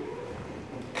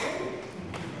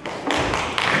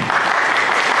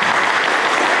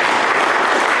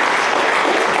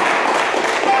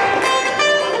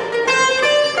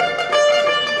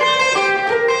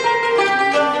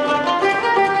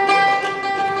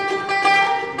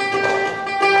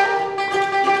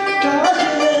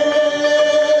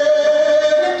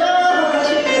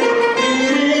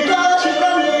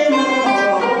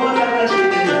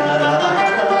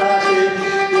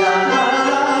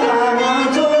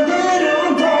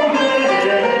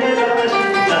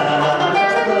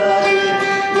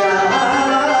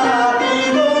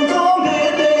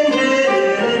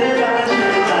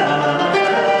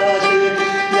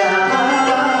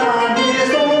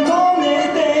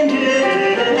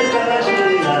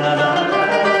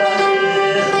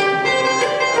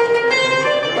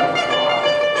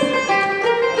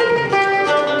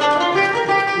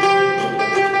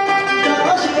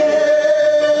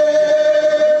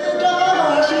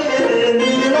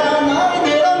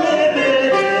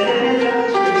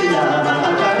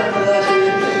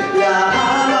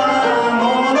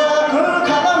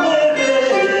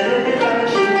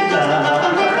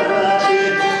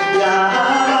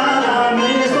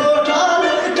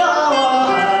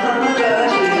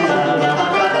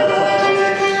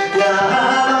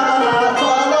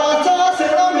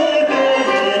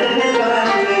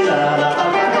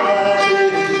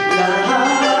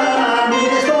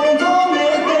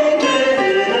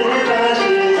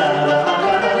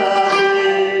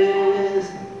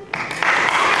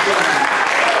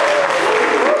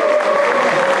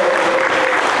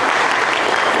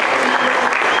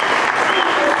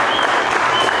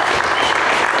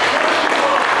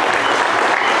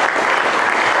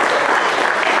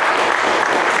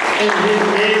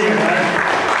 Amazing, right?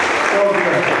 So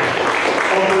good.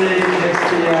 Hopefully next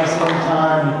year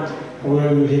sometime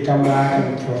will he come back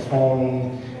and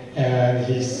perform, and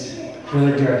he's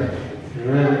really good.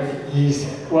 He's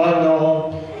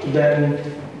well-known Tibetan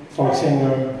folk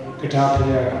singer, guitar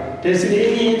player. Basically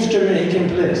any instrument he can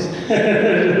play. So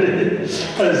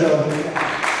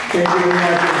thank you very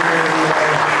much.